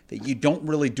wrong, that you don't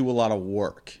really do a lot of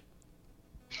work.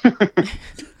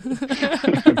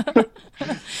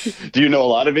 Do you know a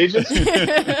lot of agents?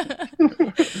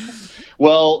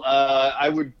 Well, I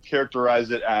would characterize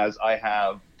it as I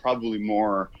have probably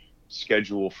more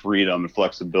schedule freedom and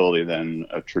flexibility than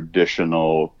a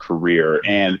traditional career.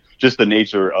 And just the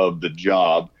nature of the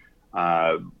job,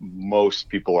 most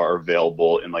people are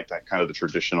available in like that kind of the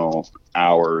traditional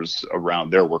hours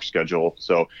around their work schedule.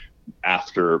 So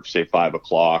after, say, 5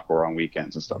 o'clock or on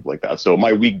weekends and stuff like that. So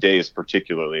my weekdays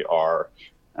particularly are,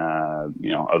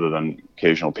 other than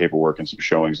occasional paperwork and some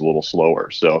showings, a little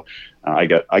slower. So I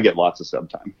get lots of sub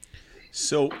time.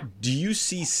 So do you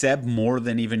see Seb more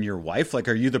than even your wife? Like,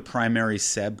 are you the primary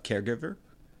Seb caregiver?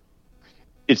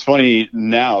 It's funny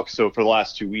now. So for the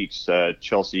last 2 weeks,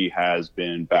 Chelsea has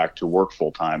been back to work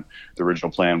full time. The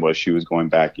original plan was she was going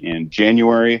back in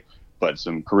January, but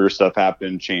some career stuff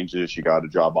happened, changes. She got a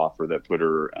job offer that put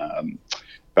her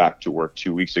back to work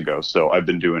 2 weeks ago. So I've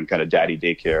been doing kind of daddy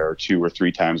daycare 2 or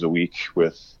 3 times a week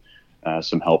with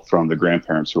some help from the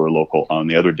grandparents who are local on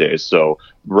the other days. So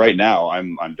right now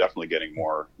I'm definitely getting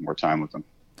more time with them.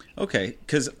 Okay,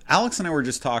 because Alex and I were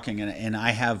just talking, and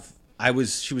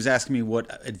she was asking me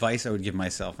what advice I would give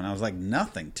myself, and I was like,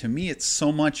 nothing. To me, it's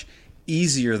so much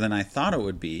easier than I thought it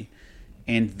would be,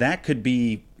 and that could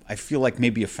be, I feel like,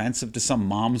 maybe offensive to some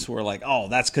moms who are like, oh,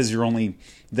 that's because you're only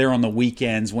there on the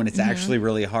weekends when it's actually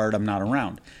really hard. I'm not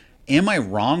around. Am I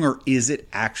wrong, or is it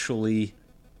actually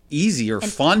easy or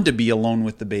fun to be alone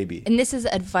with the baby? And this is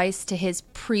advice to his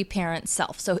pre-parent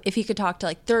self. So if he could talk to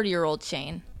like 30-year-old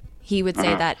Shane, he would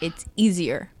say that it's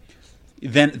easier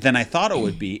than I thought it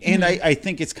would be. And I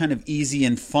think it's kind of easy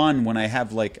and fun when I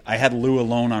had Lou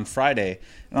alone on Friday,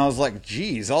 and I was like,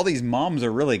 geez, all these moms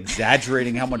are really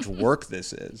exaggerating how much work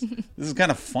this is. This is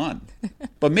kind of fun.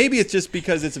 But maybe it's just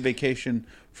because it's a vacation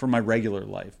from my regular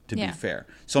life, to be fair.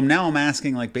 So now I'm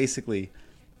asking, like, basically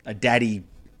a daddy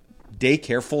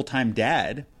daycare, full-time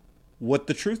dad, what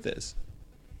the truth is.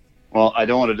 Well, I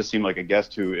don't want it to seem like a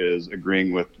guest who is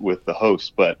agreeing with the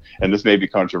host, and this may be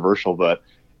controversial, but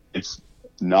it's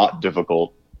not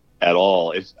difficult at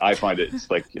all. I find it's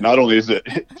like, not only is it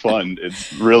fun,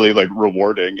 it's really like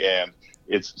rewarding, and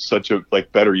it's such a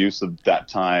like better use of that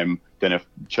time than if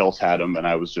Chelsea had him and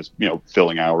I was just,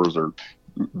 filling hours or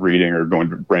reading or going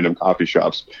to random coffee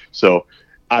shops. So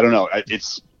I don't know.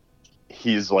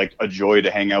 He's like a joy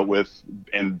to hang out with,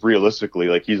 and realistically,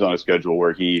 like, he's on a schedule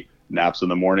where he naps in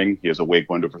the morning. He has a wake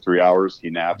window for 3 hours. He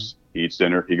naps, he eats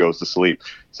dinner, he goes to sleep.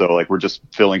 So like, we're just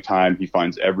filling time. He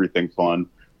finds everything fun,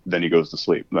 then he goes to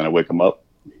sleep. Then I wake him up.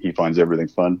 He finds everything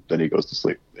fun, then he goes to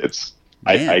sleep.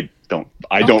 I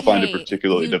don't find it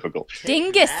particularly difficult.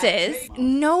 Dinguses.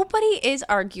 Nobody is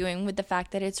arguing with the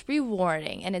fact that it's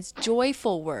rewarding and it's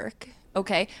joyful work.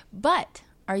 Okay, but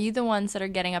are you the ones that are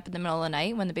getting up in the middle of the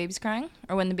night when the baby's crying,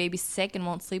 or when the baby's sick and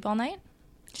won't sleep all night?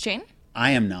 Shane?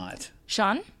 I am not.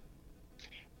 Sean?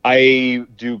 I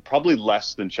do probably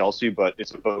less than Chelsea, but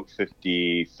it's about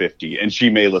 50-50. And she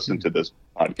may listen to this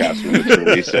podcast when it's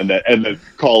released and then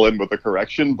call in with a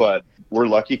correction. But we're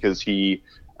lucky because he,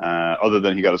 other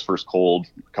than he got his first cold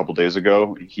a couple days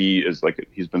ago, he's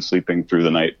been sleeping through the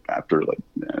night after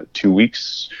 2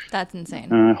 weeks. That's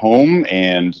insane. Home,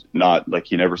 and not like,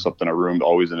 he never slept in a room,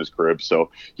 always in his crib.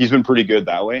 So he's been pretty good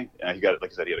that way. He got,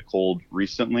 like I said, he had a cold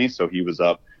recently, so he was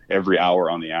up every hour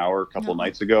on the hour a couple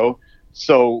nights ago.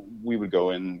 So we would go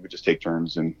in, we just take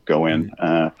turns and go in.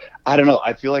 I don't know.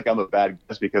 I feel like I'm a bad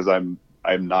guest because I'm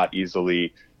not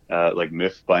easily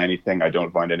miffed by anything. I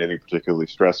don't find anything particularly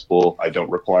stressful. I don't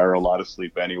require a lot of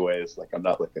sleep anyways. Like, I'm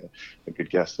not like a good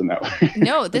guest in that way.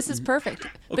 No, this is perfect.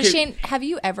 Okay. But Shane, have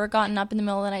you ever gotten up in the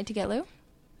middle of the night to get Lou?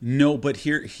 No, but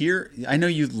here, I know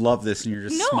you love this and you're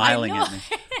just smiling at me.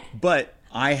 But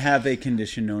I have a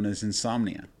condition known as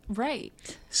insomnia. Right.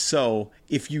 So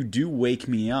if you do wake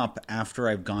me up after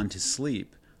I've gone to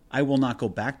sleep, I will not go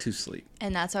back to sleep.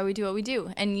 And that's why we do what we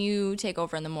do. And you take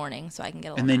over in the morning so I can get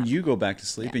a little And then nap. you go back to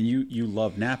sleep, and you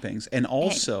love nappings. And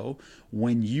also,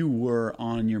 when you were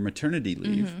on your maternity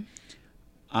leave,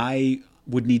 I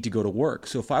would need to go to work.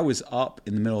 So if I was up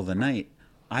in the middle of the night,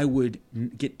 I would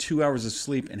get 2 hours of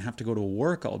sleep and have to go to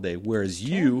work all day, whereas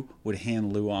you would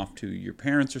hand Lou off to your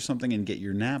parents or something and get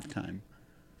your nap time.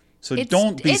 So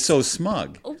don't be so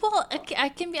smug. Well, I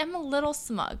can be. I'm a little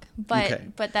smug, but Okay.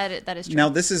 but that is true. Now,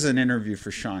 this is an interview for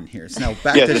Sean here. So now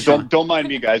back Yeah, to Sean. don't mind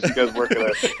me, guys. You guys work it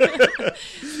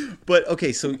out. But,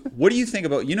 okay, so what do you think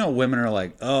about, women are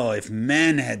like, oh, if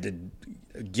men had to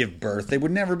give birth, they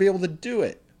would never be able to do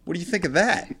it. What do you think of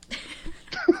that?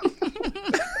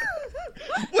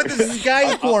 What is this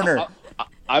guy's corner?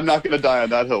 I'm not going to die on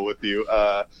that hill with you.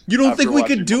 You don't after think we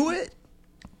watching- could do it?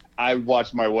 I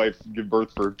watched my wife give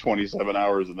birth for 27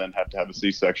 hours and then have to have a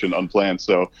C-section unplanned.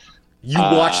 So You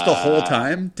watched the whole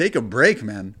time? Take a break,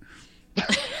 man.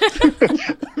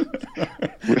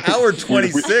 Hour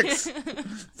 26.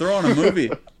 Throw on a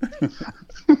movie.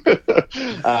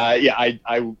 yeah,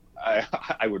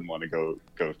 I wouldn't want to go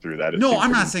through that. It No, seems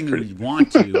I'm not pretty- saying we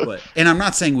want to, and I'm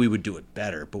not saying we would do it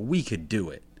better, but we could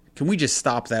do it. Can we just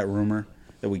stop that rumor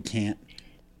that we can't?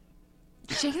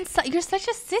 Shane, you're such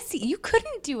a sissy. You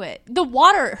couldn't do it. The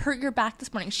water hurt your back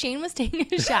this morning. Shane was taking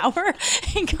a shower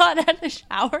and got out of the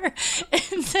shower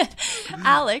and said,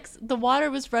 Alex, the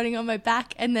water was running on my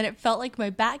back, and then it felt like my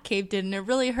back caved in, and it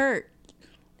really hurt.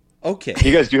 Okay.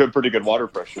 You guys do have pretty good water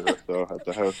pressure, though, at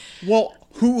the house. Well,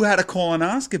 who had a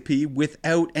colonoscopy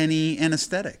without any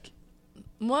anesthetic?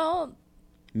 Well,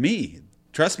 Me.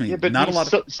 Trust me, Yeah, but not a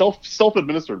lot of...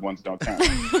 self-administered ones don't count.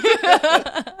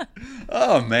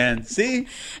 Oh, man. See?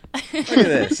 Look at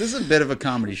this. This is a bit of a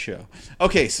comedy show.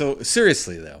 Okay, so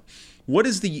seriously, though, what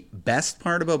is the best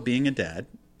part about being a dad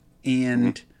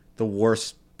and the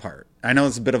worst part? I know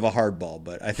it's a bit of a hardball,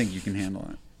 but I think you can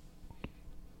handle it.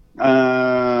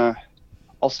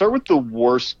 I'll start with the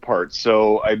worst part.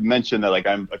 So I mentioned that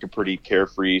I'm like a pretty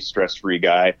carefree, stress-free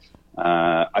guy.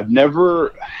 I've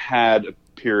never had a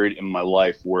period in my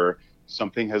life where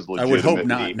something has I would legitimately... hope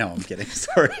not. No, I'm kidding.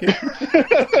 Sorry.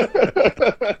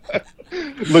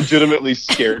 legitimately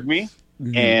scared me.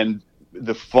 And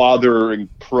the fathering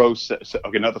process...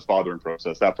 Okay, not the fathering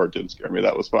process. That part didn't scare me.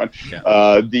 That was fine.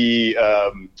 Yeah.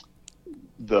 The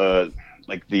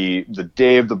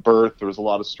day of the birth, there was a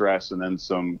lot of stress and then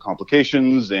some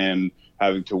complications and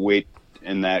having to wait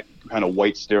in that kind of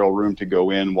white sterile room to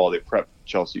go in while they prep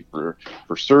Chelsea for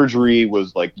surgery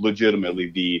was like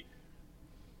legitimately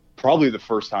probably the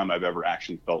first time I've ever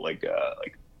actually felt like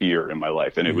fear in my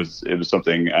life. And it was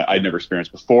something I'd never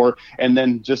experienced before. And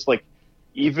then just like,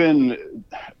 even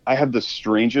I have the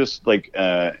strangest,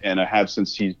 and I have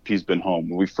since he's been home.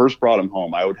 When we first brought him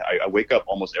home, I wake up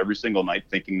almost every single night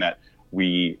thinking that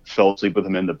we fell asleep with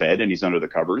him in the bed and he's under the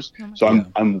covers.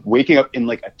 I'm waking up in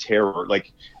like a terror.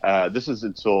 This is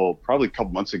until probably a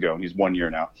couple months ago, and he's 1 year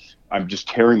now. I'm just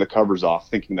tearing the covers off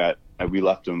thinking that we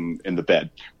left him in the bed.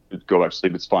 Go back to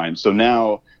sleep, it's fine. So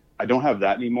now I don't have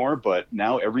that anymore, but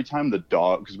now every time the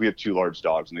dog, because we have 2 large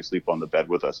dogs and they sleep on the bed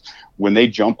with us, when they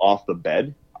jump off the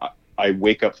bed, I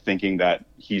wake up thinking that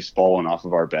he's fallen off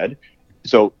of our bed.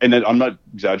 So, and then I'm not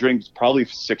exaggerating, it's probably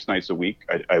 6 nights a week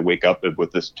I wake up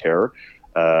with this terror.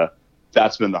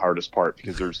 That's been the hardest part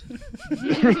because there's...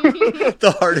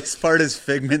 The hardest part is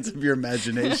figments of your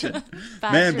imagination.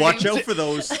 Man, watch out for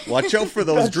those. Watch out for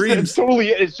those dreams. That's totally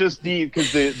it. It's just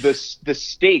because the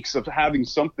stakes of having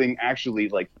something actually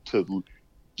to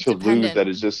lose that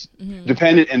is just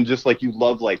dependent and just you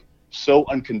love so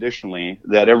unconditionally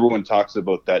that everyone talks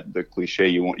about that the cliche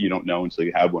you don't know until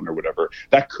you have one or whatever.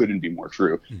 That couldn't be more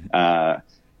true.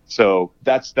 So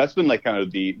that's been kind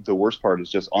of the worst part is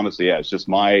just honestly, it's just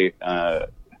my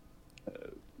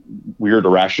weird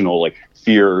irrational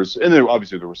fears, and there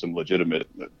were some legitimate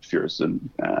fears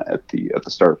at the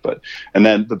start, and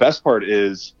then the best part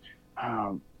is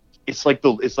it's like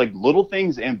little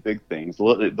things and big things. The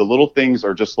little things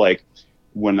are just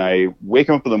when I wake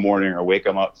him up in the morning or wake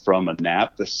him up from a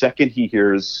nap, the second he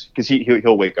hears, because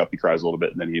he'll wake up, he cries a little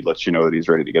bit, and then he lets you know that he's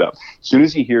ready to get up. As soon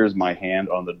as he hears my hand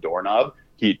on the doorknob,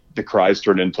 the cries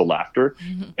turn into laughter,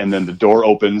 and then the door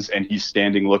opens, and he's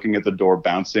standing looking at the door,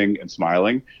 bouncing and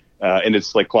smiling, and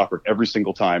it's like clockwork every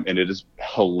single time, and it is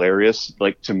hilarious,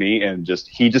 to me, and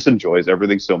he just enjoys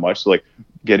everything so much. So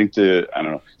getting to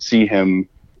see him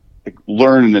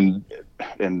learn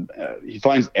and he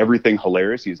finds everything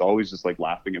hilarious. He's always just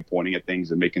laughing and pointing at things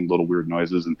and making little weird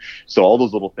noises, and so all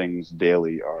those little things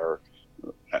daily are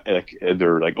like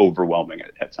they're like overwhelming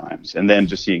at times. And then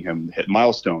just seeing him hit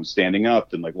milestones, standing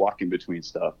up and like walking between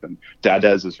stuff. And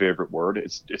dada is his favorite word.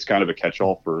 It's kind of a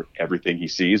catch-all for everything he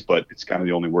sees, but it's kind of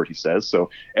the only word he says. So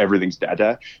everything's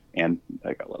dada, and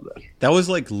like I love that. That was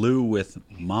like Lou with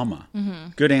mama.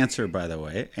 Good answer, by the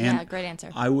way. And Yeah, great answer.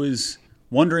 I was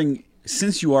wondering,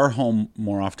 since you are home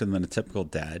more often than a typical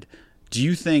dad, do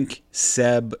you think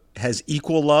Seb has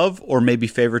equal love or maybe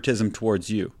favoritism towards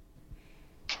you?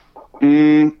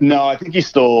 No, I think he's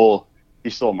still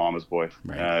a mama's boy.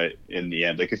 Right. In the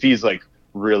end, like if he's like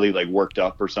really like worked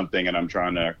up or something, and I'm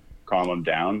trying to calm him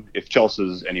down, if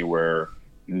Chelsea's anywhere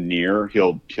near,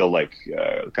 he'll like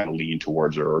kind of lean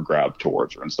towards her or grab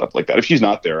towards her and stuff like that. If she's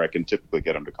not there, I can typically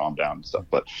get him to calm down and stuff.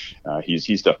 But he's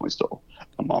definitely still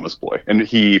a mama's boy. And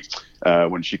he,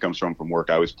 when she comes home from work,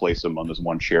 I always place him on this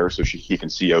one chair so he can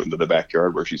see out into the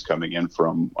backyard where she's coming in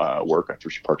from work after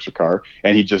she parks her car.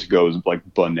 And he just goes like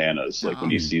bananas, like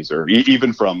when he sees her,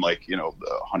 even from like,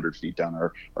 100 feet down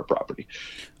our property.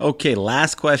 Okay,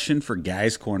 last question for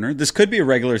Guys Corner. This could be a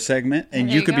regular segment, and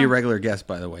There you you could be a go. regular guest,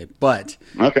 by the way. But,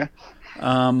 Okay.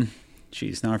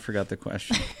 geez, now I forgot the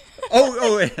question.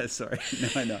 oh, yeah, sorry. No,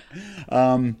 I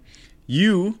know.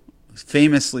 You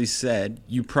famously said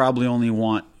you probably only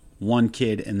want one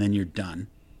kid and then you're done.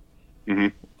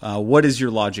 What is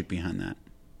your logic behind that?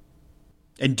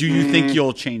 And do you think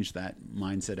you'll change that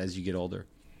mindset as you get older?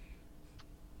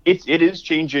 It is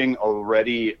changing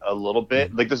already a little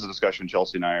bit. Like this is a discussion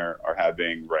Chelsea and I are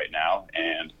having right now,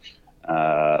 and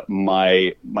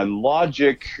my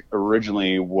logic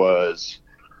originally was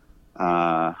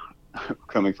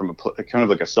coming from kind of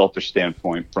like a selfish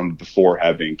standpoint from before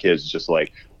having kids. Just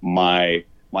like my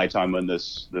time on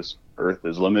this earth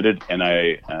is limited, and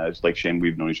it's like Shane.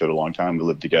 We've known each other a long time. We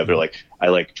live together. Like I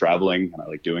like traveling and I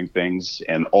like doing things,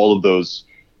 and all of those.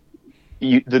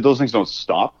 Those things don't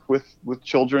stop with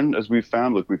children, as we've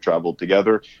found. Like we've traveled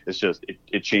together. It's just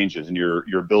it changes, and your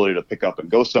ability to pick up and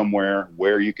go somewhere,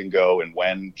 where you can go and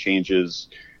when changes,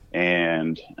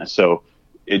 and so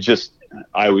it just.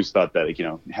 I always thought that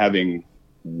having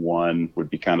one would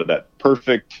be kind of that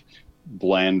perfect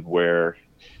blend where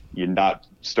you're not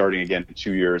starting again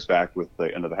 2 years back with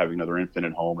having another infant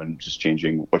at home and just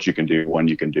changing what you can do, when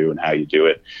you can do, and how you do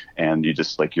it, and you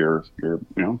just like your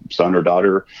son or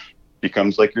daughter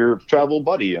becomes like your travel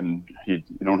buddy, and you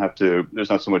don't have to. There's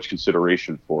not so much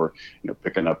consideration for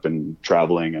picking up and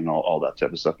traveling and all that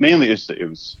type of stuff. Mainly, it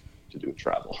was to do with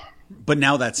travel. But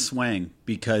now that's swaying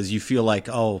because you feel like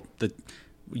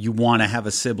you want to have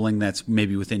a sibling that's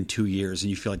maybe within 2 years,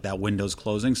 and you feel like that window's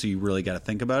closing, so you really got to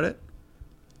think about it.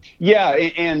 Yeah,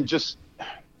 and just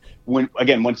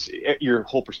once your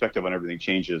whole perspective on everything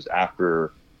changes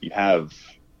after you have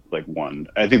like one.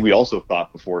 I think we also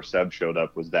thought before Seb showed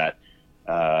up was that.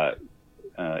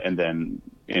 And then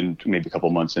in maybe a couple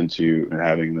months into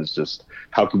having this, just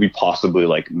how could we possibly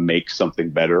like make something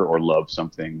better or love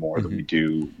something more than we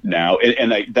do now?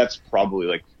 And that's probably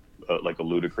like a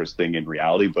ludicrous thing in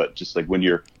reality, but just like when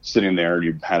you're sitting there and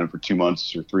you've had him for 2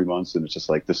 months or 3 months, and it's just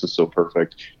like, this is so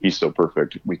perfect. He's so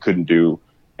perfect. We couldn't do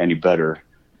any better.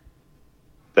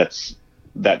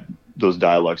 Those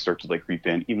dialogues start to like creep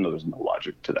in, even though there's no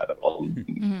logic to that at all.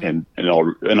 And in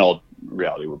all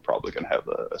reality, we're probably going to have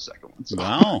a second one. So.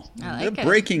 Wow. I like it.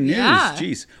 Breaking news. Yeah.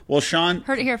 Jeez. Well, Sean,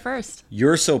 Heard it here first.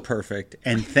 you're so perfect.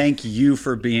 And thank you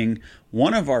for being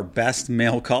one of our best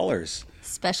male callers.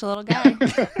 Special little guy.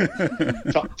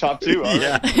 top two. All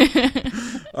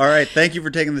right. All right. Thank you for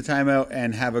taking the time out,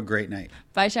 and have a great night.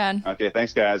 Bye, Sean. Okay.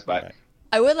 Thanks, guys. Bye.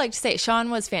 I would like to say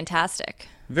Sean was fantastic.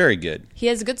 Very good. He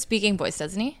has a good speaking voice,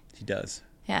 doesn't he? He does.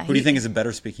 Yeah. Who do you think is a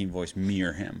better speaking voice, me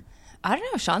or him? I don't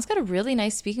know. Sean's got a really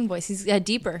nice speaking voice. He's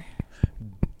deeper.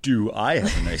 Do I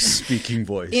have a nice speaking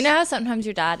voice? You know how sometimes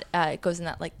your dad goes in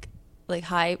that like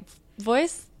high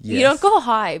voice? Yes. You don't go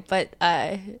high, but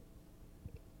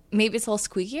maybe it's a little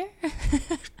squeakier.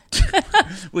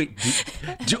 Wait.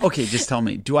 Okay, just tell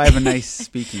me. Do I have a nice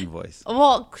speaking voice?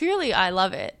 Well, clearly I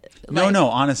love it. No.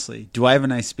 Honestly, do I have a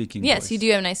nice speaking voice? Yes, you do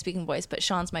have a nice speaking voice, but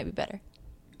Sean's might be better.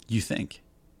 You think?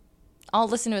 I'll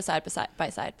listen to it side by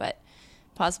side, but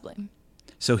possibly.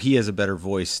 So he has a better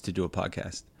voice to do a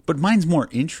podcast, but mine's more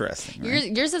interesting.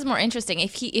 Right? Yours is more interesting.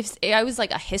 If I was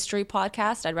like a history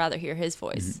podcast, I'd rather hear his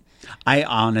voice. I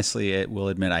honestly will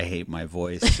admit I hate my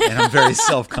voice, and I'm very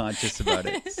self-conscious about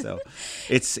it. So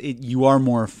you are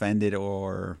more offended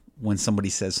or when somebody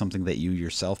says something that you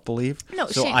yourself believe. No,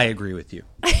 so Shane. I agree with you.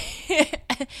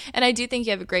 And I do think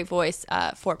you have a great voice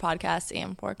for podcasts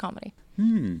and for comedy.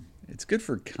 It's good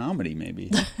for comedy,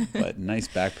 maybe, but nice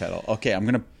backpedal. Okay, I'm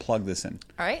going to plug this in.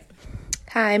 All right.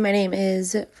 Hi, my name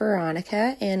is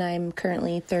Veronica, and I'm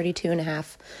currently 32 and a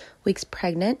half weeks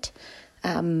pregnant.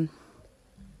 I'm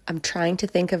trying to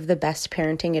think of the best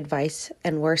parenting advice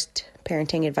and worst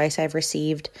parenting advice I've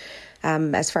received.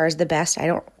 As far as the best, I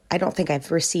don't think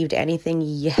I've received anything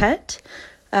yet.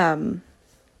 But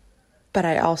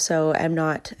I also am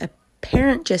not a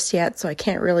parent just yet, so I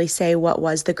can't really say what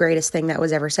was the greatest thing that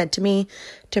was ever said to me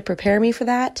to prepare me for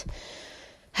that.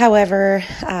 However,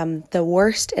 the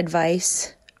worst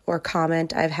advice or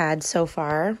comment I've had so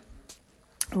far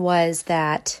was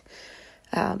that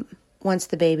once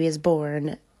the baby is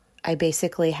born, I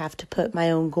basically have to put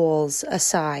my own goals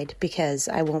aside because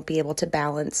I won't be able to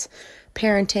balance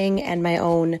parenting and my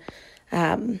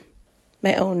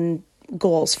own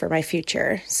goals for my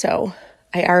future. So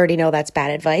I already know that's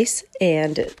bad advice,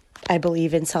 and I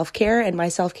believe in self-care, and my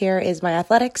self-care is my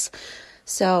athletics.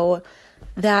 So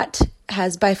that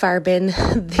has by far been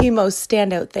the most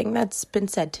standout thing that's been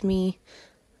said to me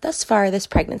thus far this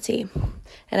pregnancy.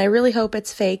 And I really hope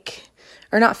it's fake,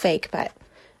 or not fake, but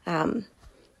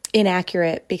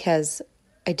inaccurate, because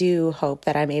I do hope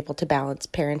that I'm able to balance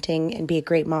parenting and be a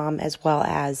great mom as well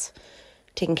as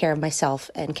taking care of myself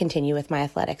and continue with my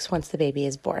athletics once the baby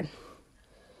is born.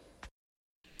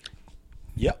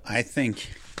 Yeah, I think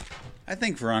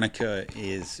Veronica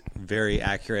is very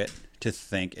accurate to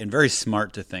think, and very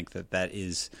smart to think that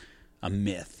is a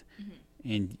myth. Mm-hmm.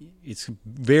 And it's a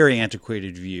very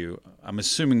antiquated view. I'm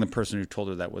assuming the person who told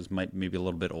her that was maybe a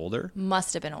little bit older.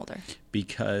 Must have been older.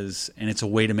 And it's a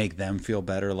way to make them feel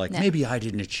better. Like, maybe I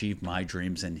didn't achieve my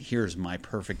dreams, and here's my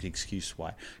perfect excuse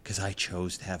why. Because I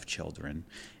chose to have children.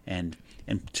 And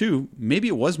two, maybe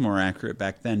it was more accurate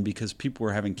back then because people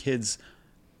were having kids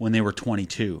when they were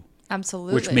 22.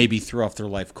 Absolutely. Which maybe threw off their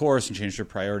life course and changed their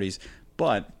priorities.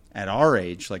 But at our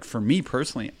age, like for me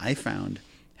personally, I found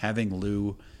having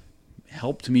Lou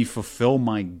helped me fulfill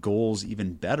my goals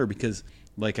even better because,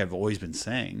 like I've always been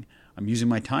saying, I'm using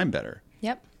my time better.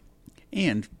 Yep.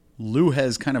 And Lou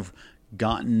has kind of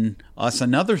gotten us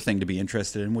another thing to be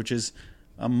interested in, which is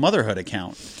a motherhood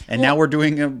account. And now we're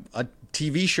doing a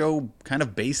TV show kind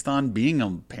of based on being a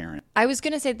parent. I was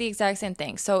going to say the exact same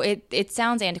thing. So it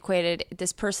sounds antiquated.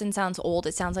 This person sounds old.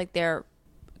 It sounds like they're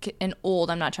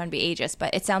I'm not trying to be ageist,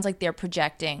 but it sounds like they're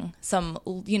projecting some,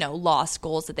 lost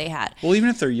goals that they had. Well, even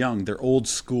if they're young, they're old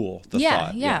school.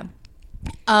 Yeah.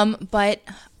 But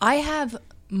I have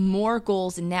more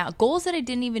goals now, goals that I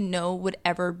didn't even know would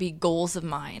ever be goals of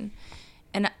mine.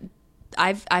 And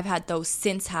I've had those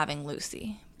since having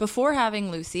Lucy. Before having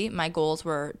Lucy, my goals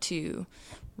were to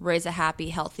raise a happy,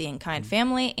 healthy, and kind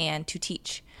family and to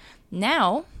teach.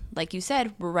 Now, like you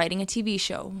said, we're writing a TV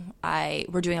show.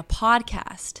 We're doing a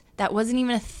podcast. That wasn't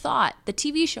even a thought. The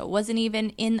TV show wasn't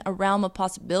even in a realm of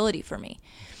possibility for me.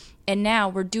 And now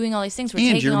we're doing all these things.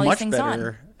 We're taking all these things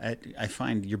on. I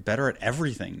find you're better at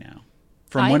everything now.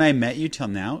 From when I met you till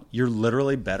now, you're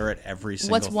literally better at every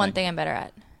single thing. What's one thing I'm better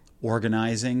at?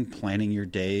 Organizing, planning your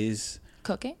days.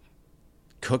 Cooking.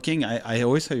 I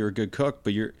always thought you were a good cook,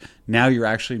 but you're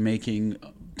actually making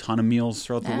a ton of meals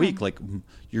throughout the week. Like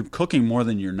you're cooking more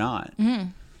than you're not.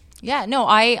 Mm-hmm. Yeah, no,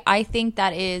 I think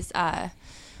that is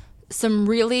some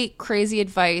really crazy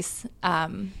advice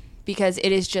because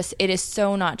it is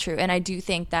so not true. And I do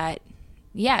think that,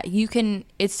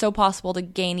 it's so possible to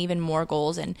gain even more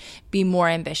goals and be more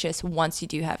ambitious once you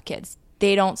do have kids.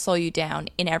 They don't slow you down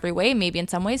in every way, maybe in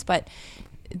some ways, but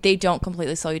they don't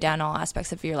completely slow you down in all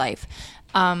aspects of your life.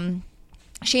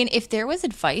 Shane, if there was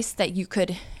advice that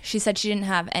she said she didn't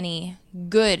have any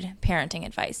good parenting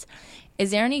advice.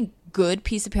 Is there any good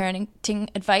piece of parenting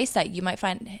advice that you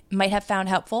might have found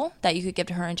helpful that you could give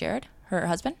to her and Jared, her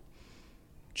husband?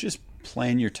 Just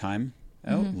plan your time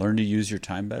out. Mm-hmm. Learn to use your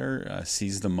time better.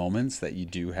 Seize the moments that you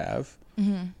do have.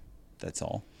 Mm-hmm. That's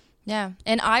all. Yeah.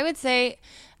 And I would say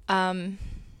in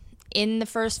the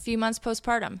first few months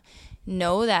postpartum,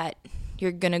 know that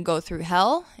you're going to go through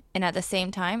hell, and at the same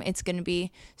time, it's going to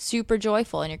be super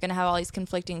joyful, and you're going to have all these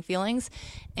conflicting feelings,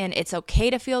 and it's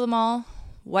okay to feel them all.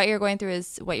 What you're going through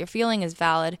what you're feeling is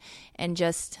valid, and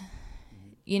just,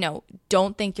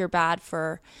 don't think you're bad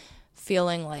for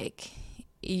feeling like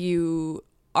you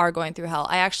are going through hell.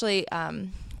 I actually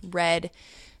read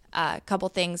a couple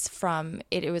things from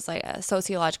it. It was like a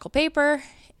sociological paper,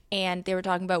 and they were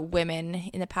talking about women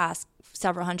in the past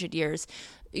several hundred years,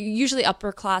 usually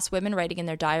upper class women writing in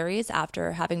their diaries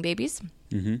after having babies.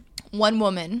 Mm-hmm. One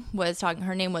woman was talking,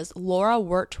 her name was Laura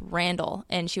Wirt Randall,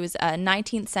 and she was a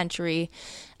 19th century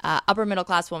upper middle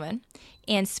class woman.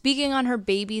 And speaking on her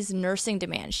baby's nursing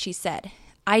demands, she said,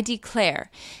 "I declare,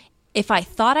 if I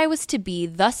thought I was to be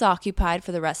thus occupied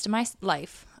for the rest of my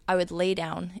life, I would lay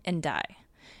down and die.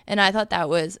 And I thought that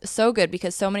was so good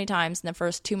because so many times in the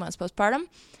first 2 months postpartum,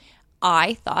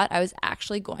 I thought I was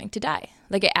actually going to die.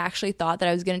 Like, I actually thought that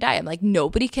I was going to die. I'm like,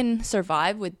 nobody can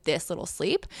survive with this little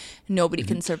sleep. Nobody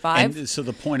can survive. And so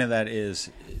the point of that is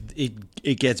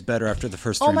it gets better after the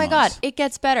first 3 Oh my months. God, it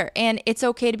gets better. And it's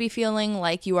okay to be feeling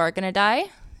like you are going to die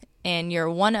and you're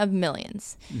one of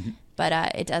millions.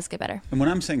 But it does get better. And when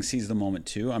I'm saying seize the moment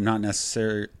too, I'm not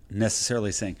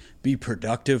necessarily saying be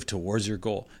productive towards your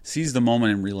goal. Seize the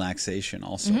moment in relaxation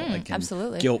also. Like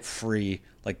absolutely. Guilt-free.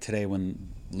 Like today when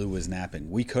Lou was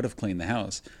napping, we could have cleaned the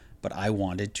house, but I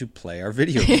wanted to play our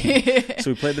video game.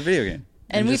 So we played the video game.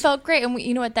 And we felt great. And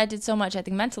you know what? That did so much, I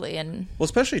think, mentally. And well,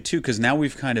 especially too, because now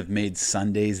we've kind of made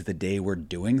Sundays the day we're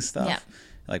doing stuff. Yeah.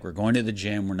 Like we're going to the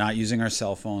gym. We're not using our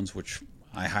cell phones, which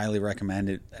I highly recommend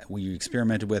it. We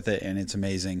experimented with it, and it's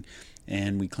amazing.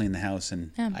 And we cleaned the house,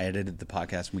 and I edited the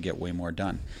podcast, and we get way more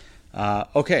done.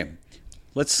 Okay,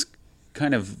 let's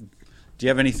kind of... Do you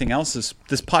have anything else?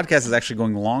 This podcast is actually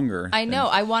going longer. I know.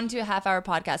 I wanted to do a half-hour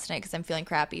podcast tonight because I'm feeling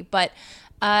crappy. But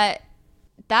I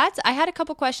had a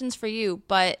couple questions for you,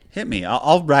 but... Hit me.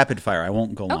 I'll rapid fire. I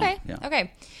won't go long. Okay. Yeah.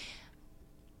 Okay.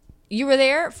 You were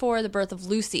there for the birth of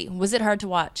Lucy. Was it hard to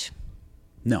watch?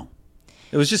 No.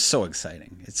 It was just so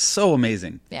exciting. It's so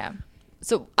amazing. Yeah.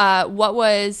 So what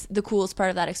was the coolest part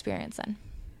of that experience then?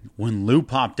 When Lou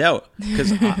popped out,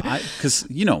 because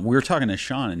we were talking to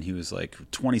Sean, and he was like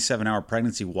 27-hour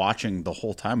pregnancy watching the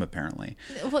whole time apparently.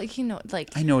 Well,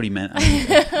 like... I know what he meant.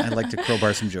 I like to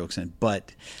crowbar some jokes in,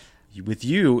 but with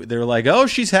you, they're like, "Oh,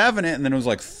 she's having it," and then it was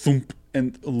like thump,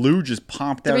 and Lou just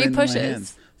popped out into my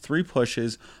hands. 3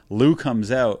 pushes. Lou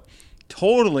comes out.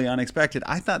 Totally unexpected.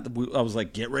 I thought I was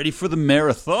like, get ready for the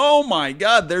marathon. Oh my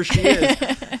God, there she is.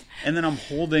 And then I'm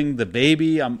holding the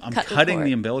baby. I'm cutting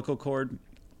the umbilical cord.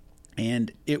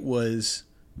 And it was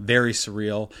very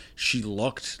surreal. She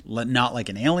looked not like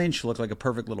an alien. She looked like a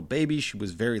perfect little baby. She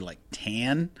was very like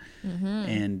tan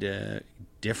and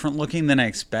different looking than I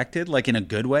expected, like in a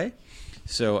good way.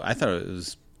 So I thought it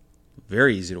was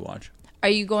very easy to watch. Are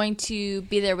you going to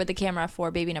be there with the camera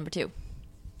for baby number 2?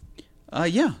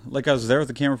 Yeah, like I was there with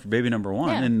the camera for baby number 1,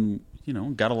 Yeah.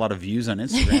 and got a lot of views on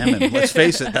Instagram. And let's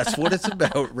face it, that's what it's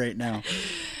about right now.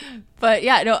 But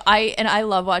yeah, no, I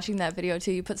love watching that video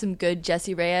too. You put some good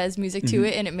Jessie Reyez music to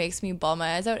it, and it makes me bawl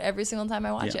my eyes out every single time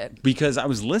I watch it. Because I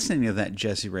was listening to that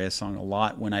Jessie Reyez song a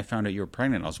lot when I found out you were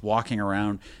pregnant. I was walking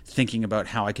around thinking about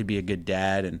how I could be a good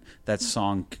dad, and that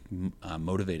song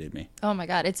motivated me. Oh my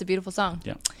God, it's a beautiful song.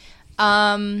 Yeah.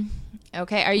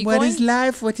 Okay, are you What going? is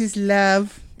life? What is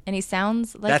love? And he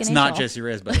sounds like That's an not angel. Jessie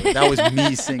Reyez, by the way. That was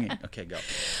me singing. Okay, go.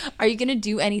 Are you going to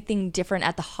do anything different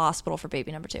at the hospital for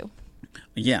baby number 2?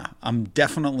 Yeah, I'm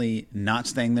definitely not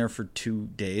staying there for 2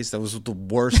 days. That was the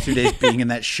worst 2 days being in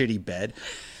that shitty bed.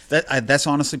 That's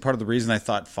honestly part of the reason I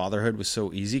thought fatherhood was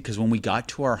so easy, because when we got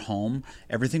to our home,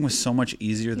 everything was so much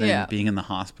easier than being in the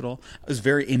hospital. I was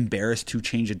very embarrassed to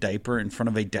change a diaper in front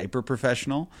of a diaper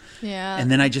professional. Yeah. And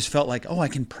then I just felt like, I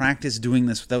can practice doing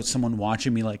this without someone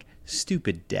watching me like,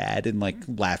 stupid dad, and like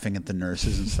laughing at the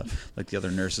nurses and stuff, like the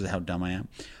other nurses, how dumb I am.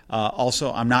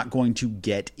 Also, I'm not going to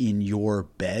get in your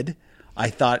bed. I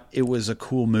thought it was a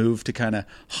cool move to kind of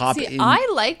hop in.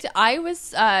 I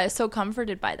was so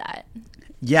comforted by that.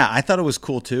 Yeah, I thought it was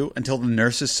cool too until the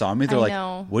nurses saw me. They're I like,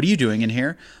 know. "What are you doing in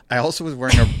here?" I also was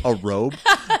wearing a robe.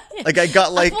 Like I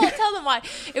got like... I won't tell them why.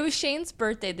 It was Shane's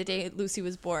birthday the day Lucy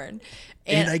was born.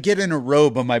 And I get in a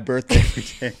robe on my birthday every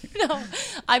day. No,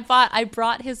 I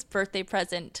brought his birthday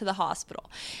present to the hospital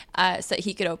so that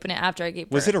he could open it after I gave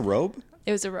birth. Was it a robe?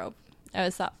 It was a robe. I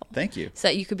was thoughtful. Thank you. So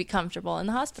that you could be comfortable in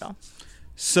the hospital.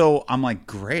 So I'm like,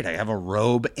 great, I have a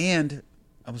robe, and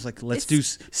I was like, let's do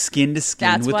skin to skin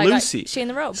That's with why I got Lucy. Shane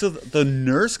the robe. So the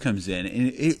nurse comes in,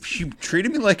 and she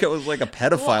treated me like I was like a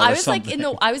pedophile Well, or I was something.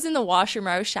 I was in the washroom,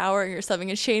 I was showering or something,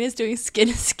 and Shane is doing skin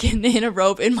to skin in a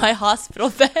robe in my hospital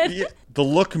bed. Yeah, the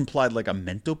look implied like a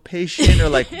mental patient, or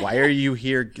like, why are you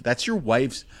here? That's your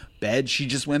wife's bed. She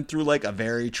just went through like a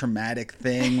very traumatic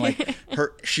thing. Like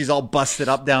she's all busted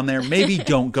up down there. Maybe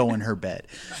don't go in her bed.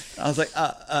 I was like,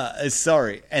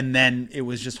 sorry. And then it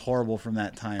was just horrible from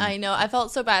that time. I know. I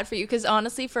felt so bad for you because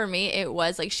honestly, for me, it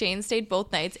was like Shane stayed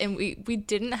both nights, and we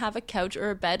didn't have a couch or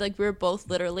a bed. Like we were both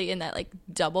literally in that like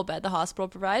double bed the hospital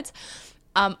provides.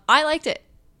 I liked it,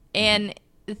 and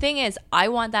the thing is, I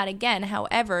want that again.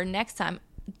 However, next time,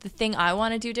 the thing I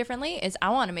want to do differently is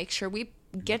I want to make sure we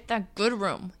get that good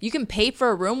room. You can pay for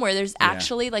a room where there's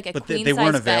actually like a queen size bed. They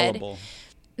weren't available.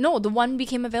 No, the one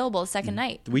became available the second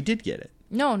night. We did get it.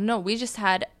 No, we just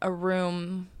had a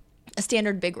room a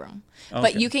standard big room. Okay.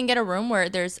 But you can get a room where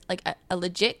there's like a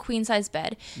legit queen size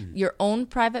bed, your own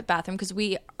private bathroom, because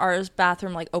our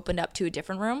bathroom like opened up to a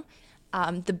different room.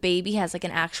 The baby has like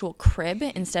an actual crib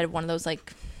instead of one of those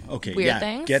like weird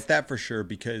things. Get that for sure,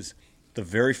 because the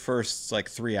very first like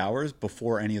 3 hours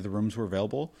before any of the rooms were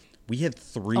available, we had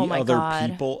three other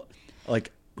people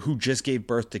like who just gave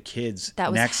birth to kids that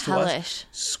was next hellish. to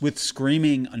us with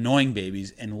screaming, annoying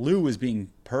babies, and Lou was being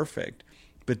perfect.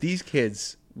 But these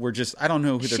kids were just, I don't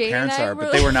know who their Shane parents and I are, were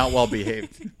but they were not well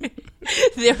behaved.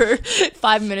 They were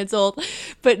 5 minutes old,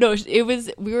 but no,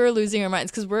 we were losing our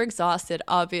minds because we're exhausted,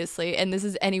 obviously, and this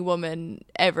is any woman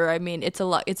ever. I mean, it's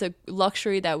a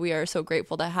luxury that we are so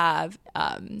grateful to have,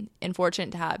 and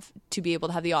fortunate to have, to be able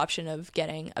to have the option of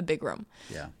getting a big room.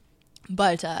 Yeah.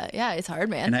 But yeah, it's hard,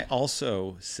 man. And I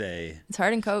also say, it's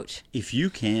hard and coach. if you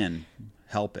can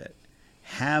help it,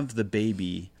 have the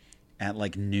baby at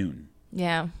like noon.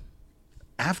 Yeah.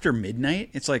 After midnight,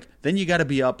 it's like, then you got to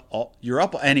be up. You're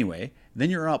up anyway. Then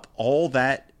you're up all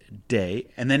that day,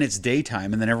 and then it's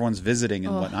daytime, and then everyone's visiting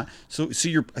and whatnot. So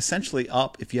you're essentially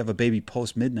up, if you have a baby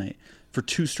post midnight, for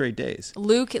 2 straight days.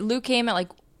 Luke came at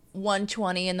like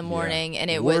 1:20 in the morning,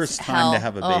 and it Worst was time hell. to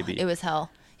have a baby. It was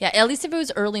hell. Yeah, at least if it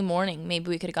was early morning, maybe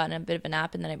we could have gotten a bit of a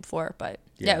nap in the night before. But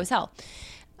yeah, it was hell.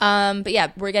 But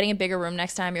yeah, we're getting a bigger room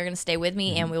next time. You're going to stay with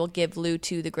me, and we will give Lou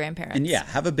to the grandparents. And yeah,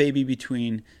 have a baby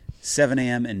between 7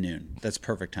 a.m. and noon. That's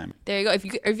perfect time. There you go.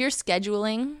 If you're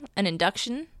scheduling an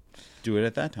induction, Do it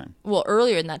at that time. well,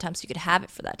 earlier in that time, so you could have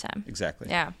it for that time. Exactly.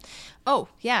 Yeah. Oh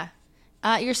yeah.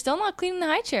 You're still not cleaning the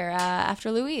high chair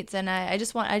after Lou eats, and I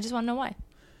just want to know why.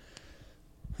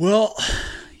 Well,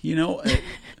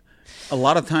 a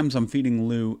lot of times I'm feeding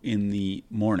Lou in the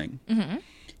morning,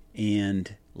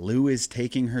 and Lou is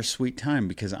taking her sweet time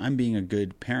because I'm being a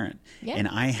good parent. Yeah. And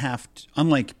I have to,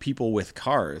 unlike people with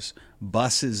cars,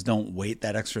 buses don't wait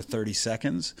that extra 30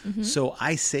 seconds. So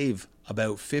I save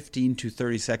about 15 to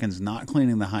 30 seconds not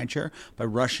cleaning the high chair by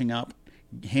rushing up,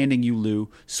 handing you Lou,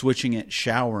 switching it,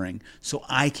 showering, so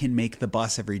I can make the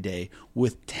bus every day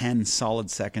with 10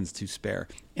 solid seconds to spare.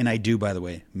 And I do, by the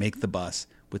way, make the bus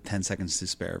with 10 seconds to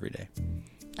spare every day.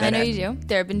 I know you do.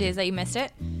 There have been days that you missed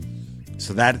it.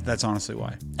 So that's honestly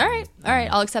why. All right.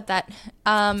 I'll accept that.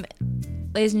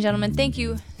 Ladies and gentlemen, thank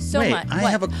you so Wait, much. I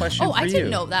have a question Oh, for I didn't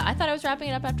you. know that. I thought I was wrapping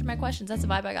it up after my questions. That's the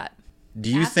vibe I got. Do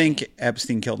you Ask think me.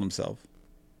 Epstein killed himself?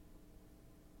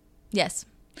 Yes.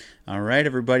 All right,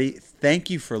 everybody. Thank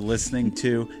you for listening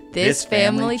to This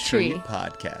Family Tree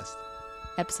podcast.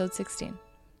 Episode 16.